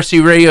at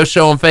Varsity Radio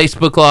Show on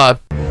Facebook Live.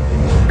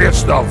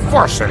 It's the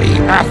Varsity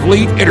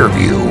Athlete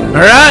Interview. All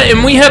right,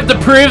 and we have the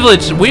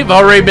privilege. We've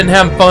already been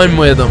having fun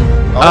with them.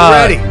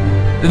 Already.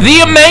 The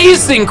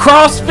amazing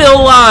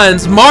Crossville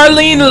Lions,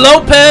 Marlene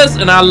Lopez,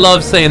 and I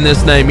love saying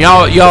this name.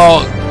 Y'all,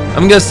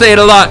 I'm going to say it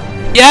a lot.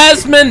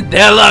 Yasmin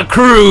De La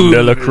Cruz.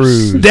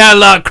 De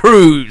La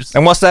Cruz.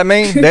 And what's that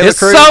mean? It's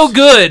so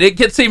good. It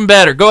gets even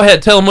better. Go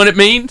ahead. Tell them what it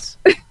means.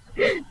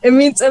 It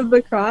means of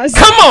the cross.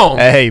 Come on.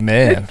 Hey,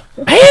 man.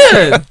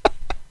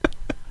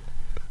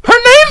 Her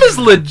name is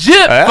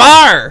legit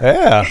fire.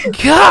 Yeah.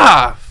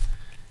 God.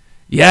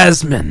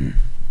 Yasmin.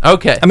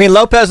 Okay. I mean,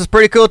 Lopez is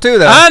pretty cool, too,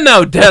 though. I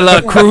know. De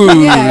La Cruz.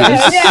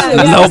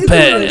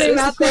 Lopez.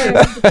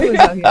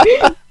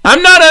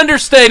 I'm not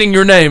understating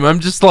your name. I'm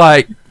just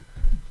like,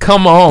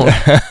 come on.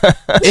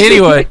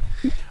 Anyway,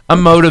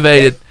 I'm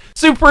motivated.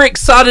 Super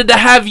excited to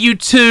have you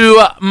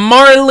two.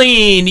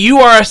 Marlene, you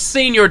are a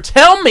senior.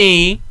 Tell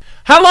me,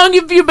 how long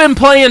have you been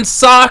playing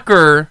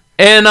soccer,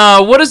 and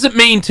what does it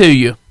mean to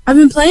you? I've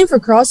been playing for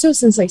Crossville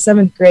since like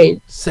 7th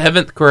grade.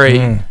 7th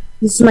grade.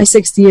 This is my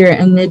 6th year,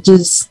 and it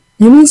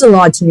means a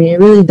lot to me. It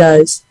really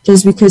does.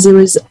 Just because it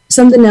was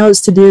something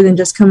else to do than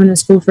just coming to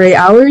school for 8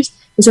 hours.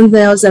 It's something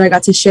else that I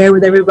got to share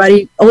with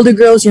everybody, older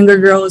girls, younger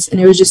girls, and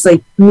it was just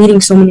like meeting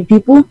so many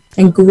people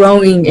and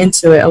growing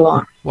into it a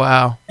lot.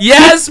 Wow.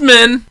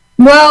 Yasmin!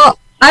 Well,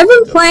 I've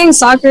been playing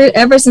soccer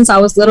ever since I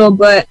was little,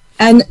 but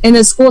in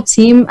a school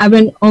team, I've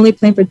been only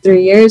playing for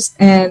 3 years.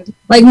 And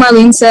like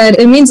Marlene said,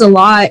 it means a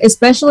lot,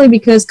 especially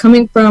because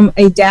coming from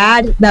a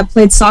dad that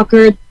played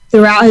soccer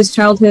throughout his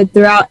childhood,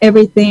 throughout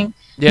everything,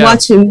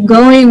 watching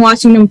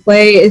him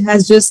play, it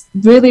has just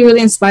really, really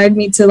inspired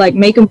me to like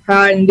make him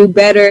proud and do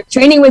better.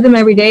 Training with him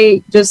every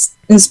day just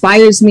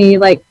inspires me.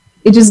 Like,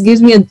 it just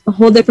gives me a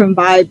whole different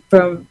vibe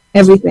from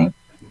everything.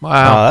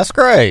 Wow. Oh, that's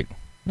great.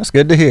 That's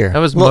good to hear. That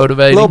was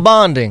motivating. Little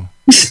bonding.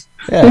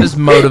 Yeah. It was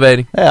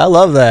motivating. Yeah, I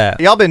love that.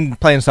 Y'all been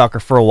playing soccer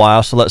for a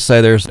while, so let's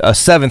say there's a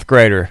 7th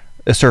grader.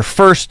 It's her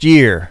first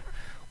year.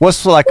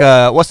 What's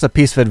the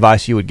piece of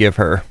advice you would give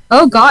her?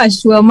 Oh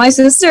gosh, well, my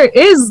sister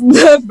is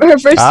her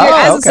first year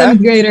as a 7th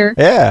grader.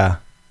 Yeah.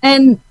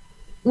 And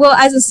well,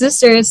 as a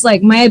sister, it's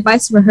like my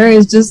advice for her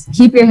is just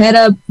keep your head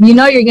up. You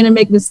know you're gonna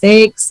make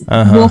mistakes.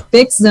 We'll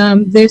fix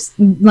them. There's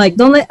like,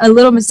 don't let a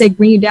little mistake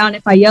bring you down.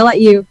 If I yell at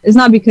you, it's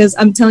not because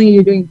I'm telling you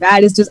you're doing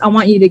bad. It's just I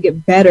want you to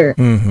get better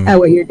at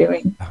what you're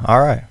doing. All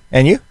right.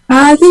 And you?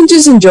 I think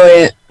just enjoy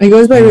it. It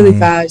goes by really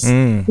fast.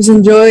 Just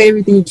enjoy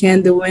everything you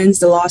can, the wins,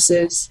 the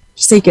losses.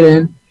 Just take it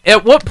in.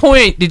 At what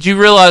point did you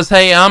realize,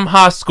 hey, I'm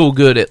high school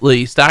good at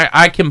least?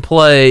 I can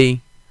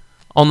play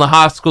on the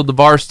high school, the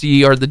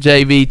varsity, or the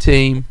JV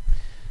team.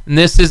 And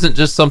this isn't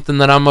just something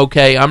that I'm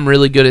okay. I'm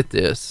really good at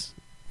this.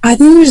 I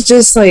think it was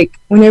just like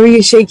whenever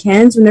you shake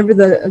hands, whenever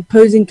the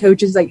opposing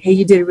coach is like, hey,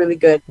 you did really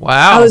good.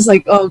 Wow. I was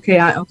like, oh,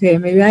 okay,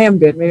 maybe I am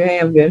good. Maybe I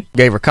am good.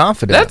 Gave her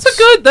confidence. That's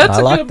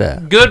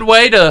good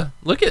way to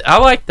look at. I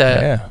like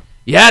that. Yeah.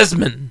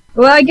 Yasmin.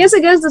 Well, I guess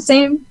it goes the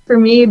same for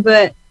me,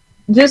 but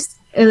just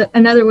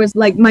another was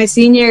like my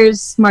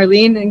seniors,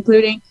 Marlene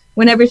including,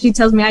 whenever she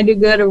tells me I do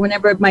good, or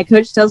whenever my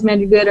coach tells me I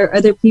do good, or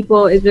other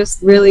people, it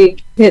just really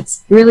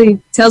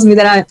tells me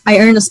that I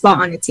earn a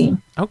spot on a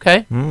team.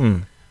 Okay.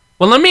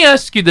 Well, let me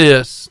ask you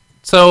this.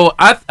 So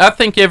I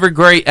think every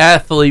great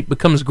athlete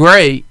becomes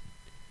great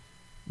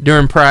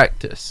during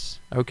practice.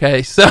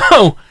 Okay,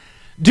 so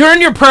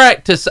during your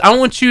practice, I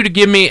want you to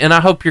give me, and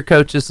I hope your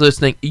coach is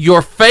listening,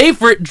 your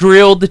favorite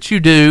drill that you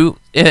do,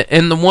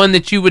 and the one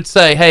that you would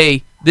say,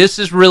 hey, this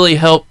has really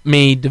helped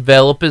me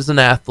develop as an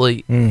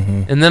athlete.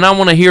 And then I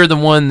want to hear the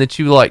one that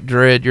you like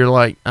dread. You're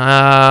like,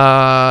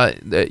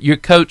 your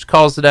coach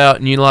calls it out,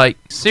 and you're like,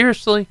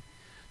 seriously?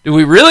 Do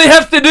we really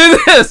have to do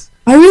this?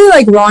 I really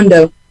like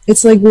Rondo.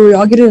 It's like where we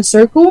all get in a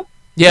circle.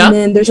 Yeah. And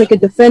then there's like a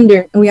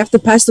defender, and we have to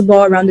pass the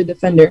ball around the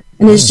defender.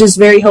 And it's just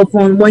very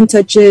helpful in one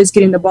touches,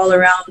 getting the ball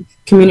around,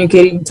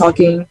 communicating,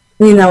 talking. I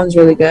think that one's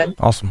really good.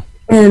 Awesome.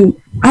 And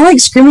I like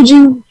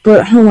scrimmaging,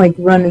 but I don't like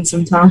running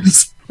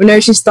sometimes. Whenever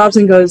she stops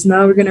and goes,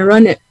 no, we're going to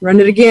run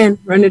it again.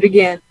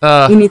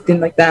 Anything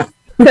like that.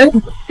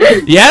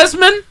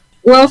 Yasmin?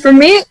 Well, for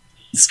me,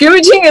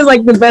 scrimmaging is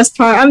like the best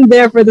part. I'm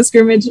there for the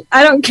scrimmage.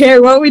 I don't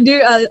care what we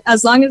do.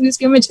 As long as we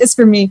scrimmage, it's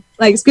for me.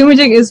 Like,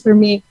 scrimmaging is for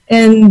me.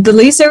 And the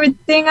least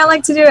everything I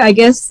like to do, I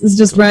guess, is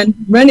just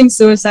running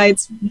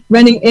suicides,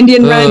 running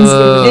Indian runs.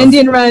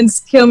 Indian runs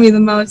kill me the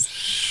most.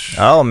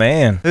 Oh,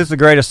 man. Who's the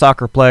greatest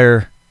soccer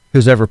player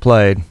who's ever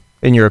played,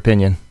 in your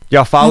opinion?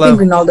 Y'all follow? I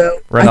think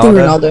Ronaldo. I think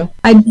Ronaldo.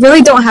 I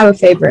really don't have a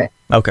favorite.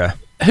 Okay.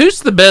 Who's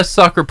the best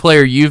soccer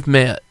player you've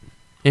met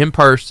in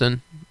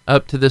person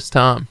up to this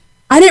time?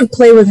 I didn't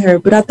play with her,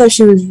 but I thought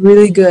she was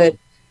really good.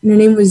 And her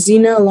name was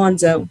Zena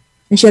Alonso.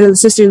 And she had a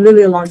sister,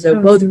 Lily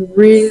Alonso. Both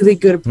really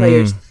good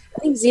players. I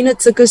think Zena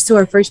took us to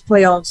our first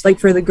playoffs. Like,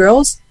 for the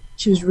girls,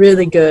 she was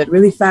really good.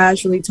 Really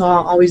fast, really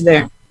tall, always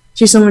there.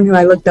 She's someone who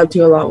I looked up to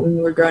a lot when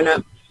we were growing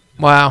up.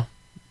 Wow.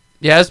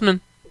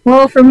 Yasmin?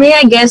 Well, for me,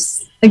 I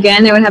guess,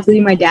 again, it would have to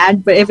be my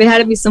dad. But if it had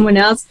to be someone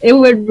else, it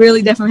would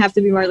really definitely have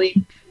to be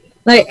Marlene.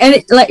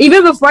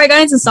 Even before I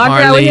got into soccer,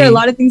 I would hear a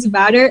lot of things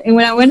about her. And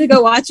when I went to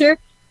go watch her,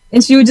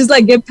 and she would just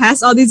like get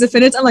past all these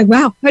defenders, I'm like,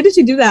 wow, how did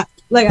she do that?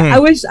 Like, I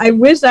wish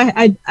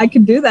I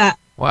could do that.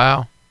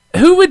 Wow.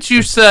 Who would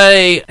you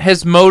say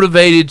has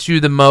motivated you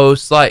the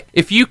most? Like,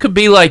 if you could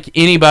be like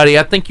anybody,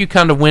 I think you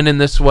kind of went in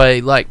this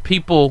way. Like,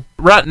 people,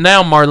 right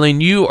now,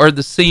 Marlene, you are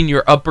the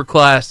senior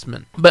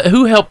upperclassman. But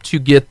who helped you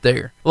get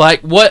there?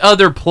 Like, what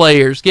other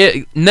players?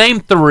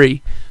 Name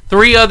three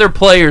other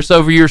players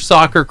over your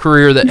soccer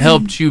career that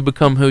helped you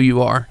become who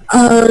you are.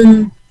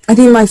 I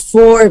think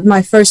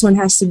my first one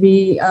has to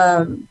be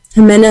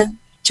Jimena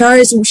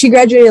Chars. She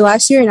graduated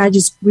last year, and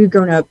we've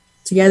grown up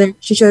together.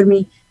 She showed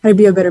me how to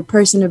be a better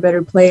person, a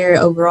better player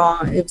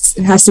overall. It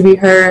has to be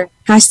her.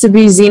 Has to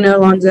be Zena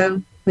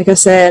Alonso, like I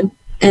said,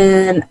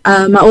 and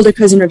my older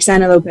cousin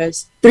Roxana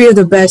Lopez. 3 of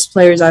the best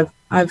players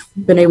I've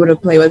been able to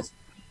play with.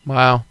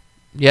 Wow.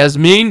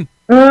 Yasmin?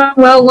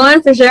 Well,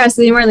 one for sure has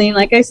to be Marlene,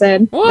 like I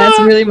said. What? That's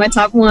really my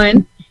top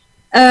one.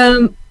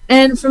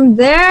 And from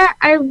there,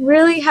 I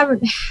really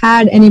haven't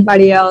had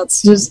anybody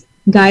else just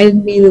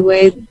guide me the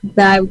way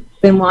that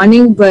I've been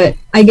wanting. But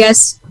I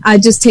guess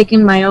I've just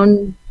taken my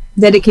own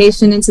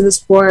dedication into the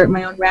sport,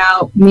 my own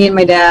route, me and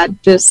my dad,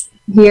 just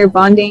here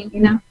bonding, you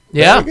know?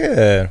 Yeah. Very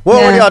good.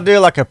 What do y'all do,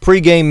 like a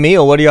pregame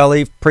meal? What do y'all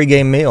eat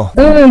pregame meal?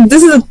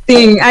 This is a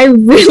thing. I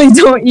really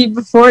don't eat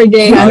before a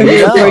game. I don't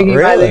eat before a game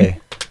really?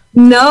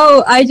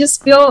 No, I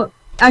feel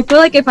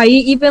like if I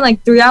eat even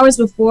like 3 hours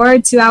before,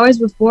 2 hours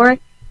before,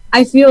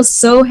 I feel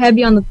so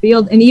heavy on the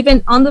field. And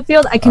even on the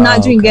field, I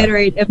cannot drink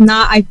Gatorade. If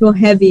not, I feel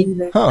heavy.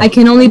 I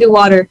can only do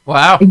water.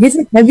 Wow. It gets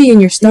heavy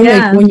in your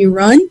stomach when you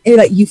run.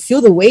 You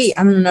feel the weight.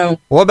 I don't know.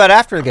 What about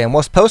after the game?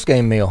 What's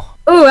post-game meal?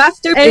 Oh,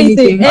 after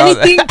anything.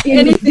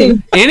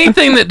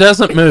 Anything that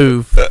doesn't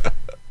move.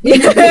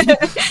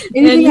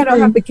 Anything I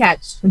don't have to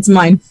catch. It's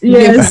mine.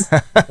 Yes.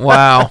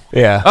 Wow.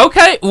 Yeah.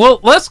 Okay,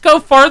 well, let's go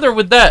farther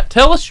with that.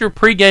 Tell us your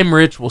pregame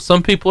ritual.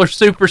 Some people are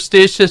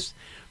superstitious.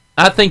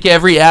 I think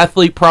every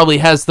athlete probably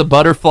has the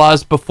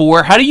butterflies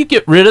before. How do you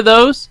get rid of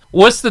those?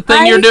 What's the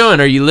thing you're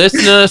doing? Are you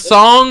listening to a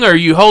song? Are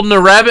you holding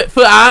a rabbit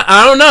foot?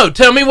 I don't know.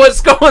 Tell me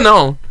what's going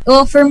on.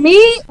 Well, for me,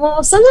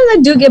 sometimes I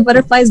do get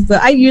butterflies, but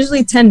I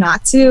usually tend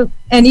not to.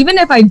 And even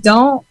if I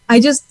don't, I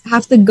just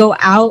have to go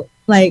out,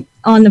 like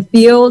on the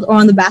field or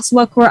on the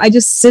basketball court. I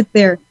just sit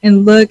there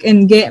and look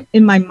and get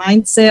in my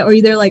mindset, or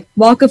either like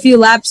walk a few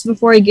laps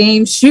before a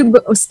game,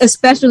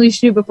 especially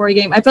shoot before a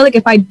game. I feel like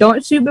if I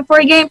don't shoot before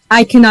a game,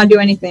 I cannot do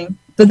anything.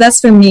 But that's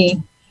for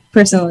me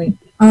personally.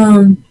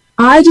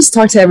 I just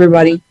talk to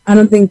everybody. I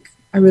don't think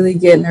I really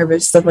get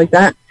nervous, stuff like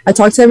that. I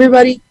talk to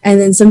everybody,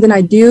 and then something I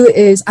do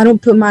is I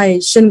don't put my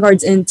shin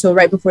guards in until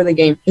right before the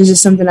game. It's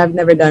just something I've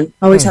never done.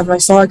 I always have my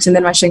socks and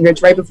then my shin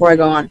guards right before I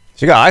go on.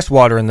 She got ice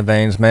water in the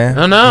veins, man.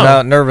 I know.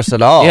 Not nervous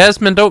at all.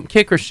 Yasmin, don't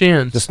kick her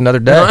shins. Just another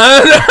day.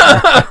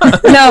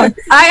 No,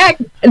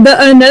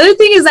 another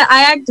thing is that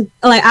I act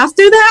like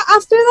after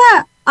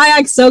that, I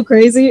act so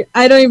crazy.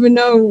 I don't even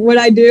know what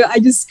I do. I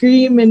just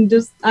scream and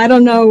just, I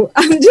don't know.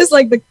 I'm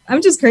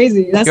just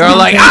crazy. That's You're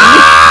like,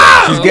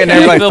 ah! She's getting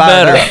everybody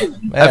fired up.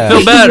 Yeah. I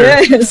feel better.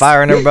 Yes.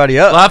 Firing everybody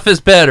up. Life is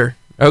better.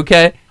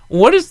 Okay.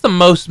 What is the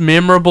most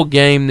memorable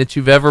game that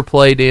you've ever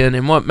played in,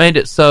 and what made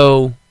it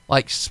so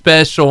like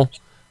special?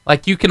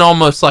 Like you can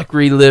almost like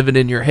relive it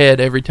in your head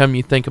every time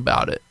you think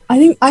about it. I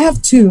think I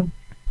have two.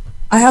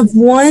 I have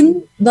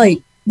one,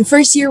 like the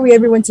first year we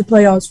ever went to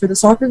playoffs for the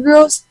soccer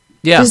girls.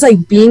 Yeah. Just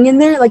like being in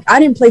there, like I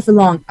didn't play for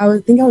long. I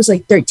think I was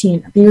like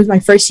 13. I think it was my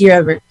first year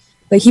ever.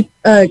 Like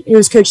it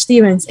was Coach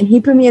Stevens, and he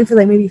put me in for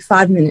like maybe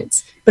 5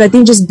 minutes. But I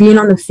think just being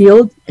on the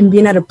field and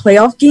being at a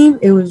playoff game,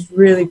 it was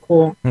really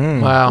cool.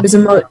 Wow. It was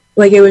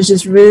it was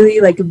just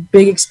really like a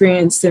big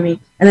experience to me.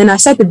 And then I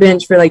sat the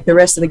bench for like the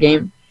rest of the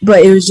game,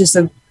 but it was just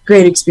a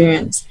great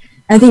experience.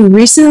 I think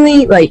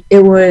recently, like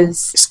it was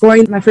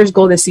scoring my first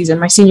goal this season,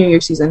 my senior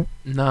year season.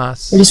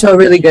 Nice. It just felt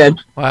really good.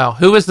 Wow.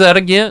 Who was that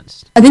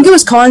against? I think it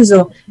was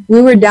Conzo.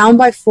 We were down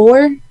by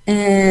 4,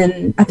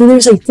 and I think there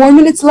was like 4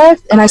 minutes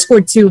left, and I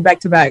scored 2 back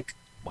to back.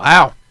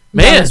 Wow.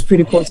 Man. That's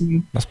pretty cool to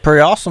me. That's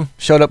pretty awesome.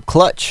 Showed up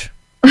clutch.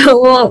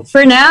 Well,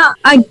 for now,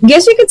 I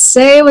guess you could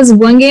say it was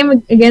one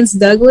game against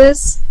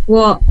Douglas.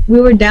 Well, we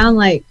were down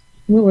like,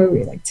 what were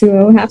we, like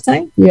 2-0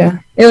 halftime? Yeah.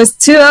 It was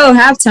 2-0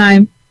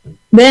 halftime.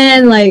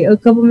 Then, like, a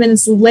couple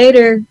minutes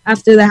later,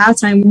 after the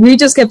halftime, we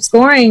just kept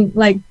scoring.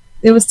 Like,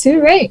 it was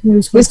 2, right?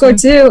 We scored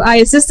 2. I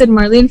assisted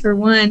Marlene for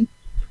 1.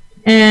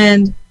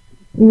 And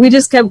we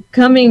just kept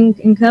coming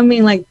and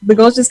coming. Like, the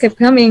goals just kept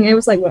coming. It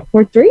was like, what,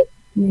 4-3?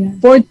 Yeah.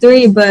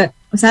 4-3, but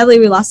sadly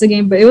we lost the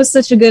game. But it was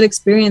such a good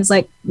experience.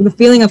 Like, the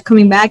feeling of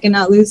coming back and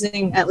not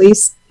losing, at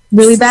least,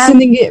 really bad.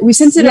 We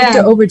sent it up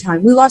to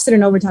overtime. We lost it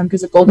in overtime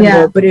because of golden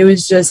goal. But it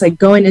was just, like,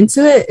 going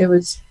into it, it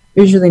was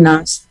really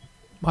nice.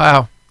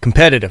 Wow.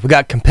 Competitive. We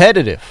got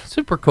competitive.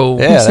 Super cool.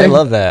 Yeah, they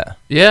love that.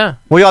 Yeah.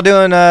 What y'all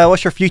doing?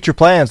 What's your future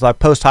plans, like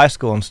post high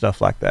school and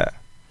stuff like that?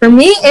 For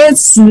me,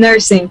 it's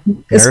nursing,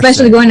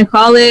 especially going to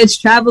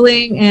college,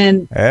 traveling,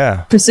 and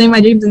pursuing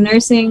my dreams in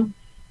nursing.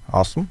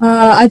 Awesome.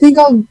 I think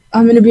I'm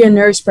going to be a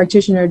nurse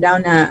practitioner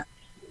down at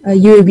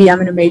UAB.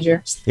 I'm in a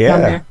major. Yeah,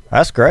 down there.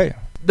 That's great.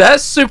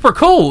 That's super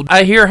cool.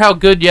 I hear how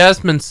good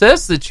Yasmin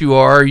says that you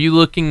are. Are you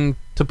looking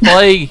to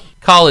play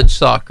college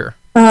soccer?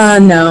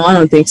 No, I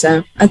don't think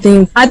so. I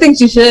think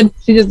she should.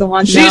 She just don't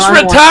want to. She's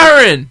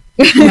retiring.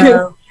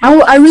 No.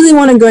 I really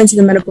want to go into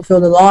the medical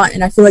field a lot,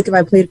 and I feel like if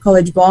I played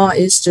college ball,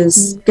 it's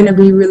just going to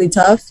be really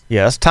tough.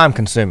 Yeah, it's time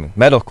consuming.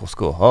 Medical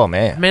school. Oh,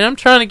 man. Man, I'm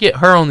trying to get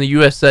her on the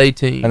USA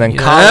team. And then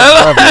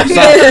college level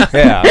soccer.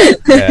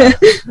 Yeah.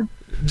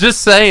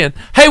 Just saying.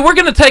 Hey, we're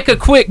going to take a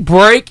quick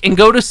break and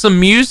go to some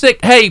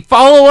music. Hey,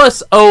 follow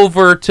us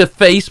over to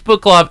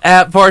Facebook Live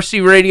at Varsity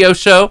Radio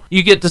Show.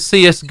 You get to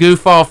see us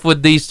goof off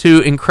with these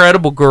two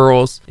incredible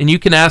girls, and you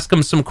can ask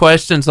them some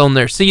questions on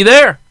there. See you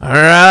there. All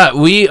right,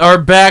 we are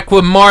back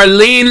with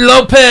Marlene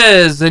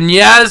Lopez and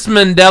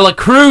Yasmin De La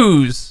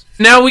Cruz.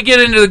 Now we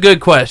get into the good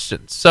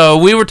questions. So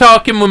we were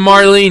talking with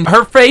Marlene.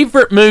 Her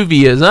favorite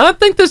movie is, and I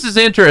think this is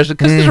interesting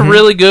because it's a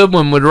really good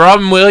one with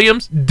Robin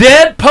Williams,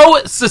 Dead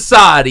Poets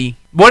Society.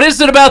 What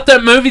is it about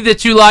that movie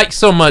that you like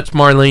so much,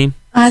 Marlene?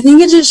 I think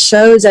it just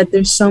shows that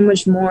there's so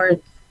much more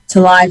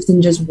to life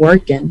than just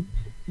working.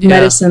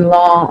 Medicine,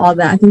 law, all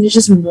that. I think there's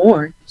just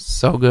more.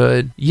 So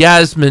good.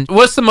 Yasmin,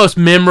 what's the most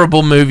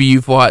memorable movie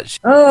you've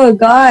watched? Oh,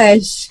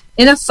 gosh.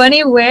 In a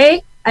funny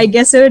way, I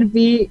guess it would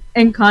be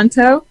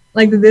Encanto,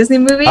 like the Disney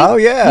movie. Oh,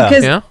 yeah.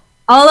 Because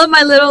all of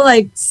my little,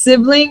 like,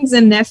 siblings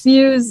and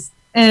nephews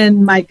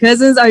and my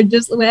cousins are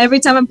just,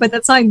 every time I put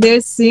that song, they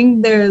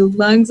sing their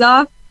lungs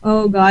off.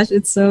 Oh gosh,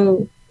 it's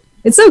so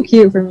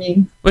cute for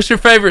me. What's your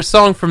favorite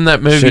song from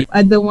that movie?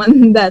 The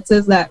one that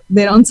says that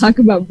they don't talk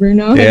about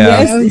Bruno.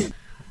 Yeah.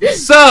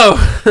 So,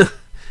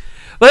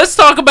 let's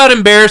talk about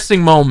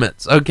embarrassing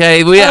moments,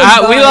 okay? We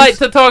like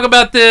to talk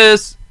about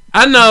this.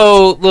 I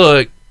know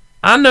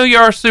you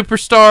are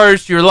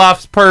superstars. Your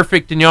life's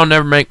perfect, and y'all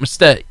never make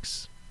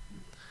mistakes.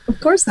 Of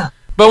course not.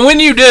 But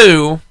when you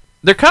do,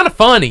 they're kind of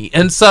funny.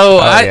 And so,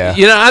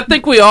 I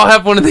think we all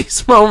have one of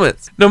these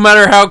moments, no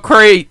matter how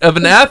great of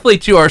an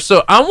athlete you are.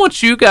 So I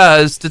want you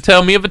guys to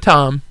tell me of a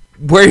time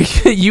where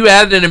you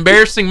had an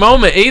embarrassing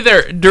moment,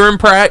 either during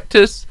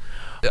practice,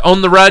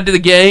 on the ride to the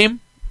game,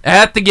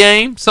 At the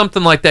game?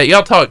 Something like that.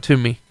 Y'all talk to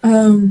me.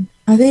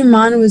 I think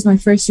mine was my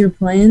first year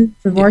playing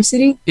for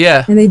varsity.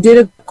 Yeah. And they did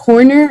a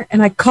corner,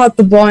 and I caught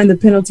the ball in the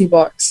penalty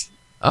box.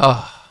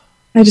 Oh.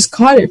 I just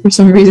caught it for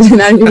some reason.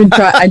 I didn't even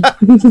try. I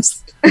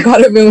just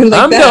got it and went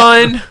like that.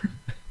 I'm done.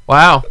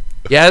 Wow.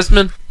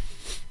 Yasmin?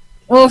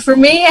 Well, for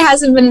me, it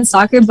hasn't been in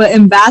soccer, but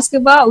in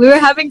basketball, we were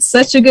having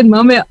such a good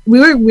moment. We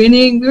were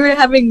winning. We were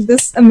having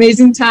this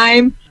amazing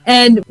time.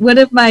 And one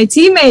of my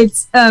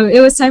teammates,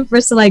 it was time for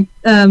us to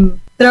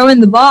throw in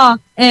the ball,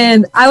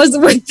 and I was the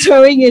one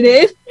throwing it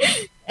in.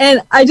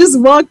 And I just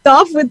walked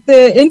off with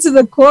into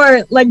the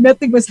court like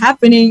nothing was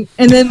happening.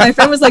 And then my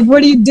friend was like,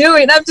 "What are you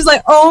doing?" And I'm just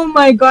like, "Oh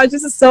my gosh,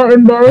 this is so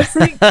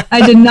embarrassing."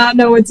 I did not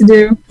know what to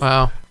do.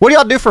 Wow. What do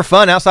y'all do for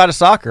fun outside of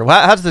soccer?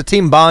 How does the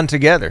team bond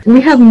together? We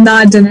have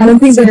not done. I don't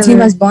think the team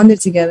has bonded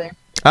together.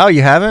 Oh,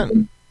 you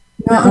haven't?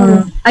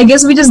 I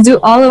guess we just do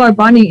all of our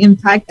bonding in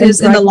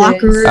practice in the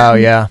locker room. Oh,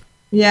 yeah.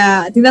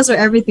 Yeah, I think that's where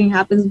everything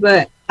happens.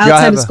 But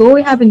outside of school,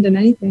 we haven't done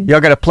anything.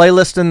 Y'all got a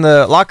playlist in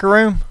the locker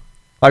room?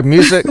 Like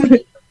music? No.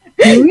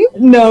 I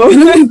don't No?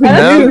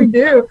 think we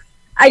do.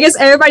 I guess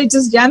everybody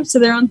just jams to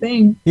their own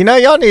thing. You know,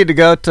 y'all need to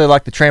go to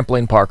like the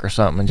trampoline park or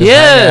something and just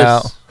hang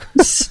out.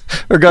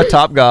 Or go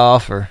Top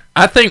Golf. Or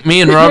I think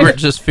me and Robert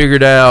just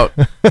figured out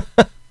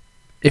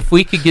if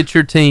we could get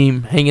your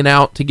team hanging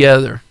out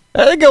together.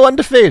 They go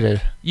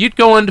undefeated. You'd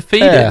go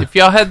undefeated Yeah. if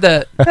y'all had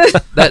that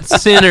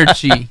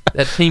synergy,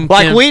 that team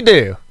Like we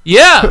do.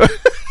 Yeah.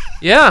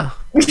 Yeah.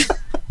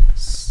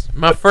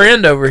 My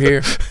friend over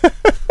here.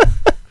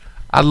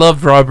 I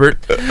loved Robert.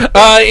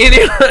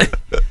 Anyway,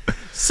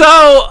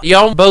 so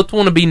y'all both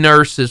want to be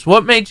nurses.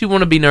 What made you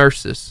want to be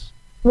nurses?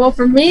 Well,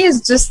 for me,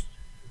 it's just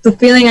the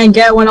feeling I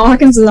get when I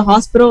walk into the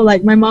hospital.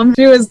 Like my mom,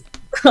 she was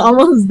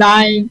almost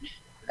dying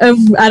of,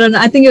 I don't know,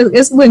 I think it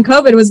was when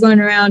COVID was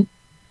going around.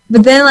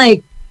 But then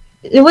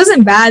it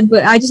wasn't bad,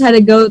 but I just had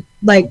to go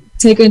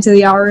take her into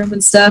the hour room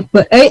and stuff.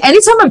 But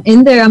anytime I'm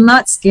in there, I'm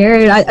not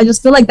scared. I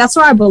just feel like that's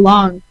where I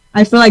belong.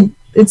 I feel like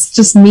it's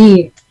just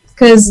me.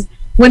 Because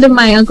one of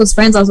my uncle's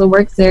friends also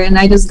worked there, and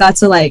I just got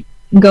to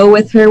go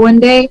with her one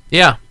day.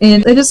 Yeah.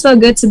 And it just felt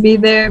good to be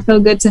there. It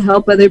felt good to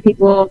help other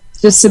people,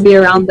 just to be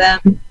around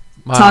them,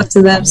 talk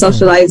to them,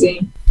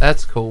 socializing.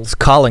 That's cool. It's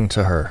calling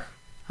to her.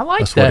 I like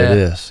That's that. what it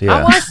is. Yeah.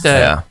 I like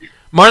that. Yeah.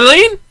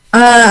 Marlene?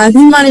 I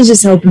think mine is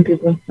just helping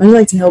people. I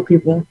like to help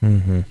people.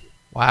 Mm-hmm.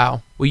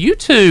 Wow. Well, you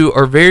two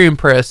are very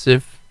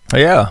impressive.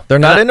 Yeah, they're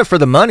not in it for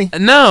the money.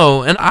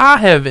 No, and I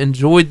have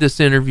enjoyed this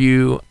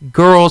interview.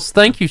 Girls,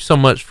 thank you so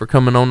much for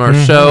coming on our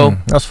show.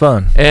 That's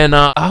fun. And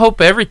I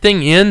hope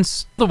everything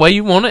ends the way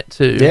you want it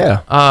to.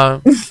 Yeah.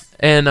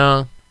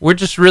 And we're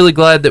just really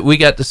glad that we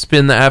got to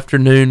spend the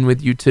afternoon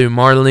with you two.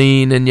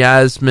 Marlene and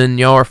Yasmin,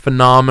 y'all are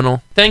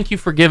phenomenal. Thank you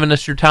for giving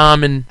us your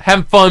time and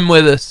having fun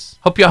with us.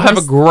 Hope y'all have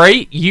a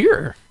great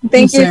year.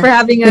 Thank you for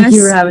having us. Thank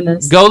you for having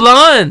us. Go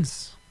Lions!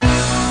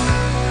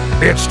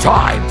 It's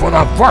time for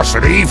the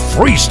Varsity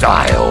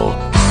Freestyle.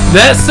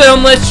 That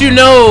sound lets you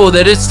know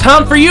that it's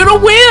time for you to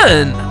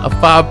win a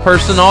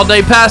 5-person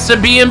all-day pass to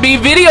B&B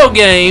Video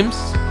Games.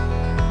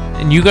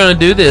 And you're going to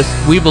do this.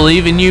 We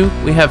believe in you.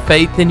 We have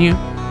faith in you.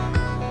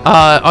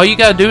 All you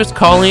got to do is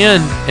call in.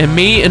 And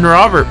me and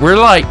Robert, we're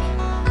like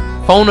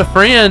phone a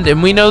friend,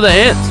 and we know the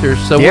answers.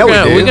 So Yeah,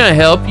 we're we do. going to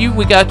help you.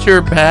 We got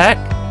your back.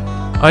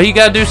 All you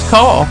got to do is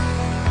call.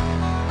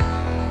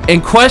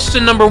 And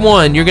question number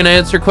 1, you're going to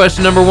answer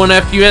question number 1.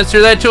 After you answer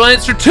that, you'll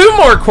answer 2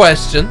 more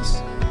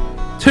questions.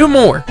 2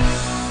 more.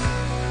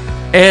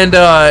 And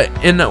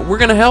we're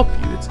going to help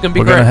you. It's going to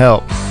be We're great. going to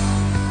help.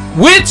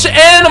 Which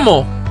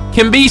animal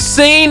can be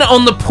seen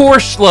on the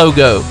Porsche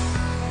logo?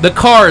 The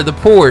car, the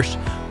Porsche.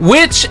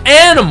 Which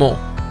animal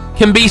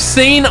can be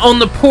seen on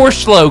the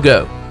Porsche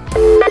logo?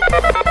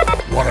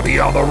 Want to be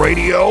on the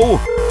radio?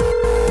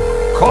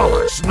 Call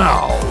us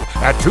now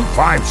at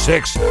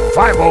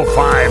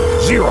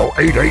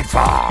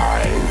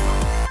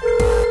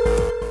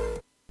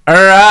 256-505-0885. All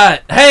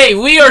right. Hey,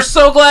 we are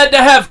so glad to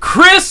have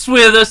Chris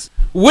with us.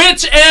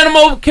 Which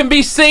animal can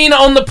be seen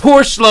on the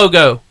Porsche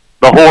logo?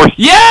 The horse.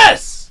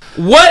 Yes!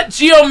 What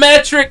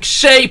geometric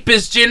shape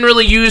is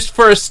generally used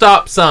for a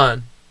stop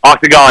sign?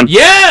 Octagon.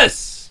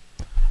 Yes!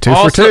 2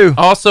 for 2.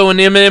 Also an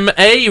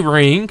MMA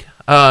ring.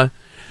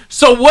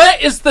 So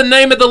what is the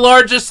name of the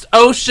largest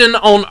ocean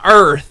on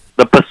Earth?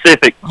 The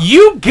Pacific.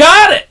 You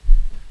got it!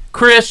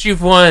 Chris,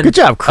 you've won. Good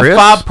job, Chris. A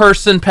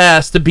 5-person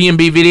pass to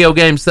B&B Video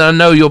Games that I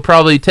know you'll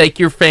probably take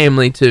your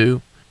family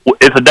to.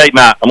 It's a date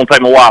night. I'm going to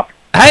take my wife.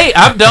 Hey,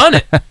 I've done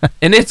it.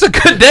 And it's a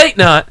good date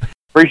night.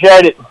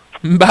 Appreciate it.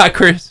 Bye,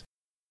 Chris.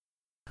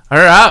 All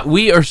right,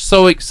 we are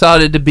so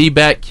excited to be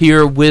back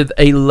here with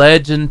a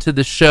legend to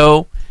the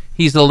show.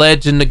 He's a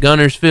legend to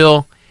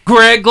Gunnersville.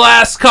 Greg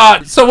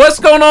Glasscock. So what's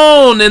going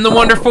on in the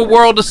wonderful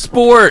world of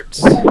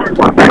sports?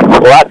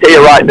 Well, I tell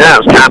you right now,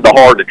 it's kind of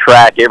hard to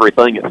track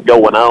everything that's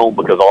going on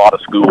because a lot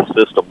of school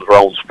systems are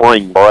on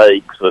spring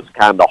break, so it's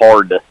kind of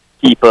hard to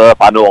keep up.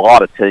 I know a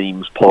lot of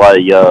teams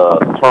play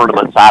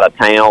tournaments out of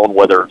town,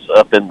 whether it's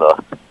up in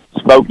the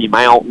Smoky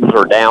Mountains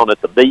or down at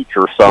the beach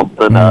or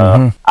something.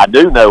 I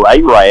do know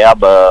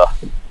Arab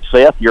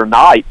Seth, your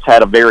Knights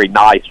had a very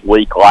nice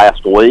week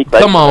last week. They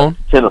Come on.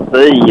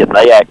 Tennessee, and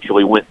they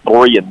actually went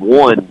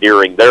 3-1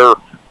 during their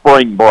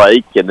spring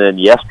break, and then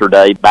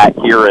yesterday back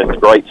here in the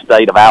great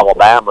state of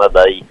Alabama,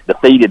 they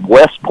defeated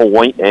West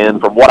Point, and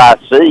from what I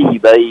see,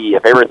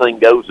 if everything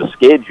goes as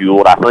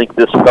scheduled, I think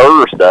this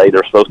Thursday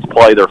they're supposed to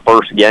play their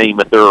first game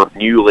at their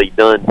newly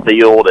done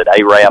field at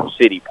Arab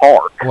City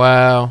Park.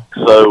 Wow.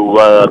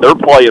 So they're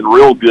playing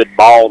real good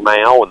ball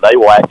now, and they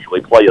will actually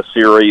play a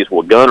series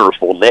with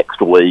Guntersville next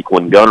week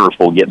when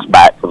Guntersville gets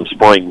back from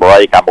spring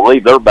break. I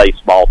believe their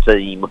baseball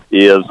team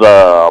is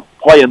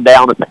playing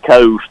down at the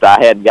coast.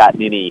 I hadn't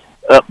gotten any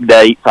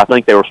updates. I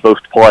think they were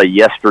supposed to play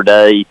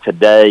yesterday,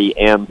 today,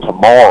 and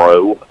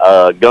tomorrow.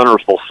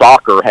 Guntersville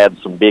soccer had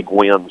some big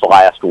wins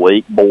last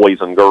week. Boys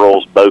and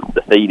girls both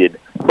defeated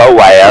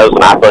Boaz,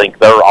 and I think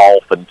they're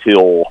off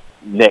until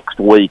next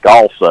week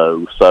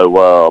also.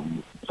 So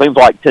seems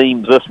like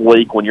teams this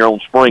week, when you're on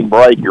spring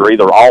break, you're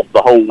either off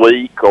the whole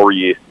week or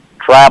you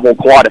travel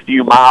quite a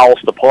few miles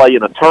to play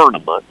in a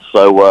tournament.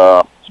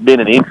 So it's been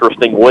an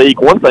interesting week.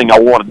 One thing I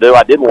want to do,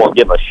 I did want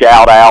to give a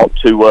shout out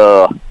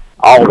to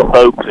all the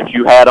folks that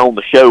you had on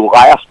the show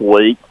last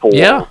week for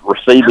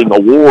receiving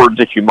awards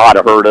that you might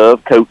have heard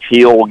of. Coach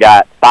Hill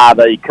got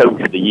 5A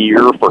Coach of the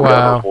Year for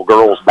Guntersville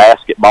girls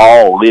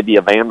basketball.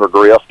 Olivia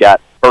Vandergrift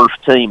got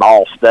first team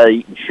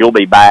All-State, and she'll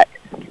be back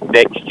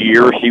next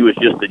year. She was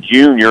just a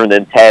junior, and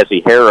then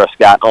Tazzy Harris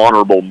got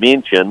honorable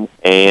mention,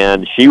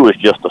 and she was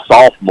just a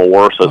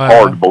sophomore, so it's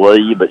hard to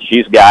believe, but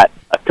she's got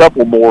a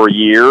couple more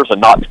years, and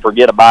not to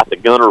forget about the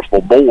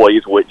Guntersville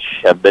boys, which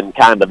have been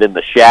kind of in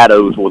the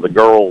shadows with the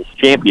girls'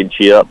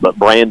 championship, but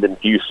Brandon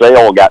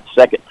Fusell got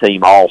second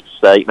team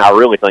All-State, and I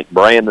really think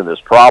Brandon is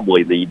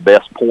probably the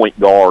best point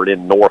guard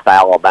in North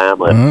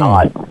Alabama, if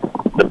not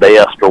the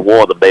best or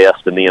one of the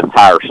best in the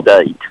entire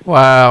state.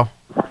 Wow.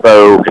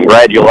 So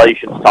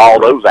congratulations to all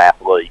those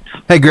athletes.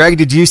 Hey, Greg,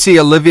 did you see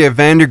Olivia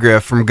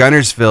Vandergrift from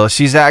Guntersville?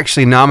 She's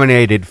actually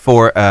nominated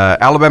for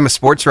Alabama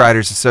Sports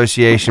Writers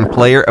Association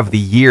Player of the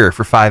Year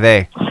for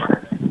 5A.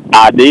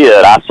 I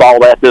did. I saw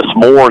that this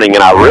morning,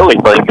 and I really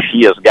think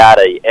she has got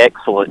an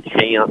excellent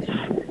chance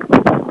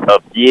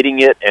of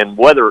getting it. And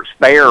whether it's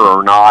fair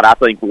or not, I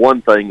think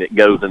one thing that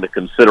goes into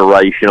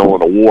consideration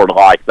on an award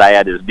like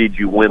that is, did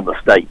you win the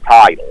state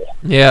title?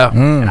 Yeah.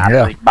 And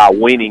I think by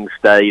winning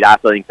state, I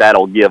think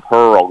that'll give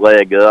her a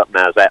leg up.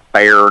 Now, is that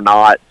fair or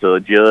not to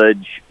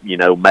judge? You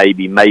know,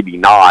 maybe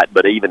not.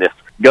 But even if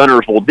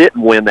Guntersville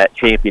didn't win that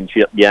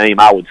championship game,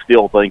 I would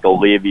still think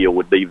Olivia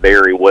would be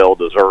very well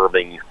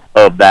deserving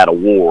of that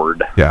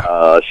award.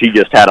 Yeah. She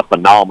just had a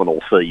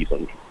phenomenal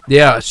season.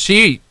 Yeah,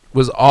 she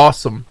was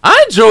awesome.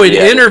 I enjoyed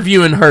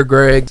interviewing her,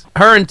 Greg.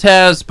 Her and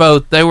Taz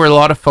both, they were a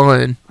lot of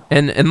fun.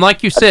 And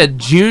like you said,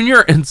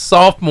 junior and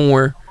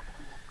sophomore,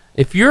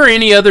 if you're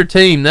any other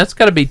team, that's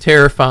got to be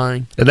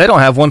terrifying. They don't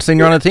have one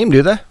senior on the team,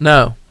 do they?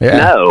 No.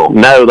 Yeah.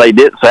 No, they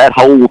did. That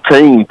whole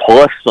team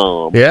plus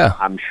some, yeah,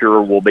 I'm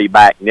sure will be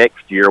back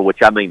next year, which,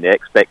 I mean, the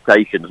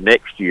expectations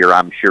next year,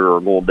 I'm sure,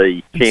 are going to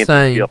be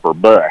championship or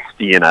bust,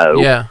 you know.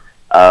 Yeah.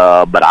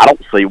 But I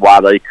don't see why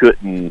they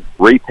couldn't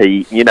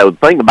repeat. You know, the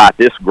thing about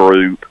this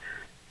group,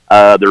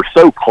 they're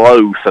so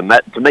close, and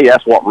that, to me,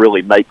 that's what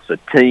really makes a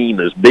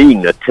team, is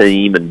being a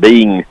team and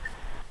being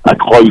a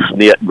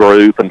close-knit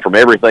group. And from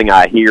everything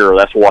I hear,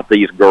 that's what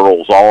these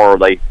girls are.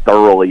 They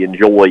thoroughly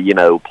enjoy, you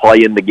know,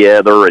 playing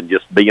together and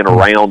just being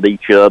around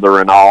each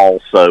other and all.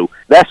 So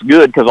that's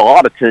good, because a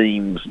lot of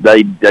teams,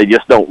 they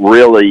just don't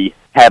really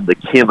have the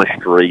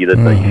chemistry that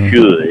they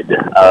should.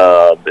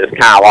 It's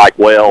kind of like,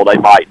 well, they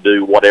might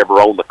do whatever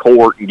on the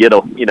court and get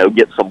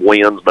some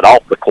wins, but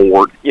off the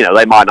court, you know,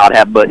 they might not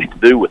have much to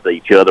do with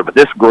each other. But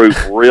this group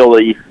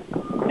really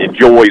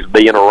enjoys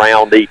being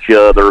around each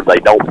other. They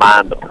don't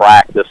mind the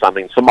practice. I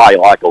mean, somebody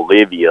like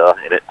Olivia,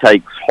 and it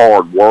takes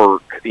hard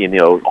work. You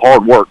know,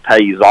 hard work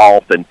pays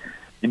off, and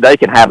they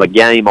can have a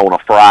game on a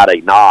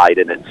Friday night,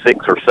 and at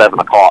 6 or 7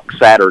 o'clock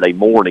Saturday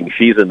morning,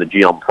 she's in the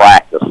gym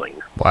practicing.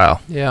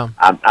 Wow. Yeah.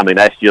 I mean,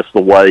 that's just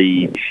the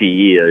way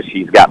she is.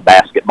 She's got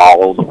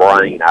basketball on the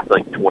brain, I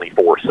think,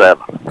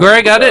 24/7.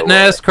 Greg, I didn't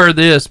ask her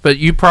this, but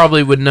you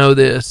probably would know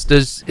this.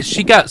 Does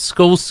she got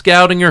school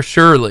scouting or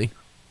Shirley?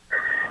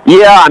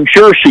 Yeah, I'm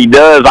sure she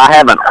does. I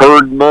haven't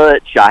heard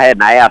much. I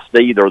hadn't asked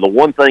either. The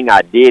one thing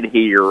I did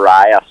hear,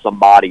 I asked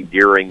somebody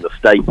during the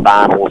state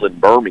finals in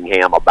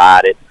Birmingham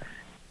about it,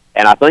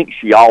 and I think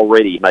she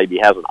already maybe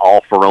has an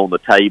offer on the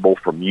table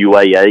from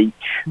UAH.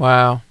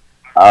 Wow.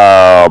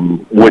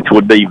 Which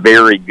would be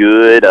very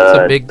good.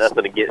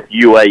 Nothing against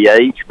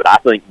UAH, but I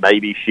think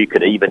maybe she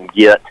could even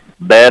get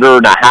better.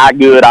 Now, how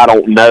good, I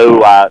don't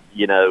know.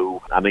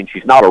 I mean,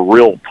 she's not a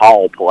real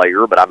tall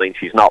player, but I mean,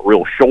 she's not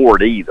real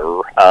short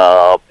either.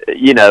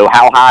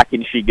 How high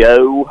can she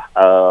go?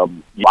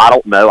 I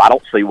don't know. I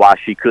don't see why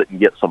she couldn't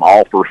get some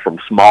offers from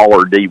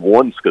smaller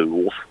D1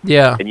 schools.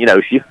 Yeah. And,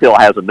 she still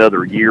has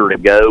another year to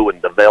go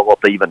and develop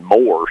even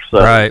more. So,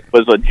 right.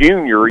 As a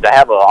junior, to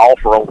have an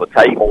offer on the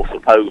table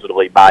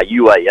supposedly by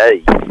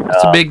UAA.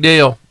 It's a big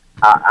deal.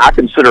 I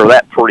consider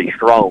that pretty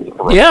strong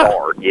for a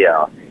start.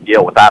 Yeah,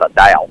 without a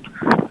doubt.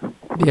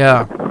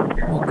 Yeah.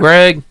 Well,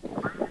 Greg,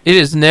 it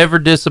is never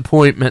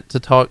disappointment to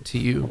talk to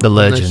you The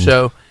legend. on this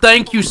show.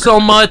 Thank you so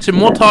much,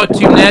 and we'll talk to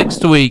you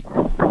next week.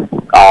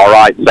 All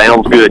right,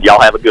 sounds good.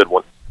 Y'all have a good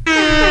one.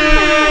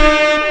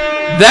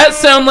 That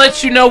sound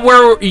lets you know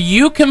where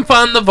you can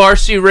find the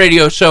Varsity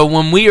Radio Show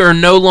when we are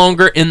no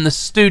longer in the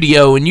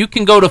studio. And you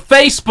can go to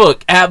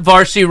Facebook at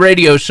Varsity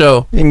Radio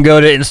Show. You can go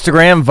to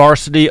Instagram,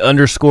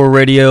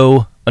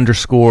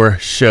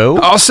 varsity_radio_show.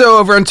 Also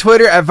over on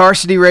Twitter at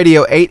Varsity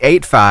Radio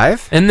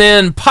 885. And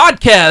then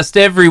podcast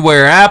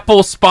everywhere.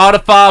 Apple,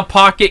 Spotify,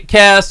 Pocket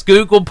Cast,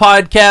 Google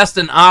Podcast,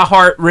 and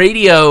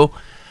iHeartRadio.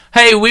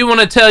 Hey, we want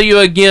to tell you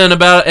again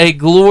about a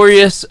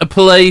glorious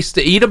place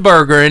to eat a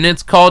burger, and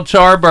it's called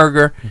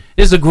Charburger.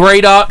 It's a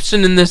great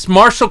option in this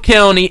Marshall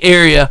County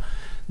area.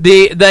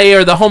 They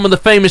are the home of the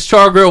famous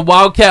Char Grill,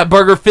 Wildcat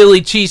Burger,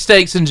 Philly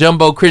cheesesteaks, and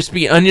Jumbo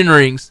Crispy Onion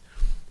Rings.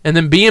 And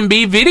then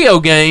B&B Video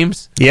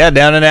Games. Yeah,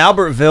 down in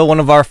Albertville, one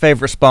of our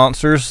favorite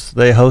sponsors.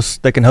 They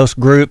can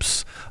host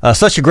groups.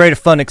 Such a great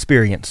fun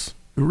experience.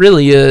 It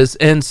really is.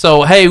 And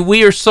so, hey,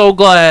 we are so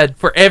glad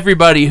for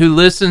everybody who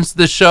listens to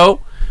the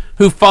show,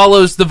 who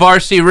follows the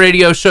Varsity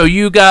Radio Show.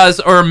 You guys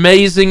are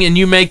amazing, and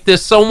you make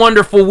this so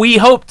wonderful. We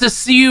hope to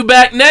see you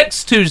back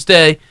next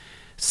Tuesday.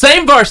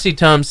 Same Varsity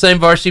time, same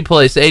Varsity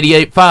place,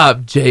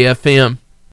 88.5 JFM.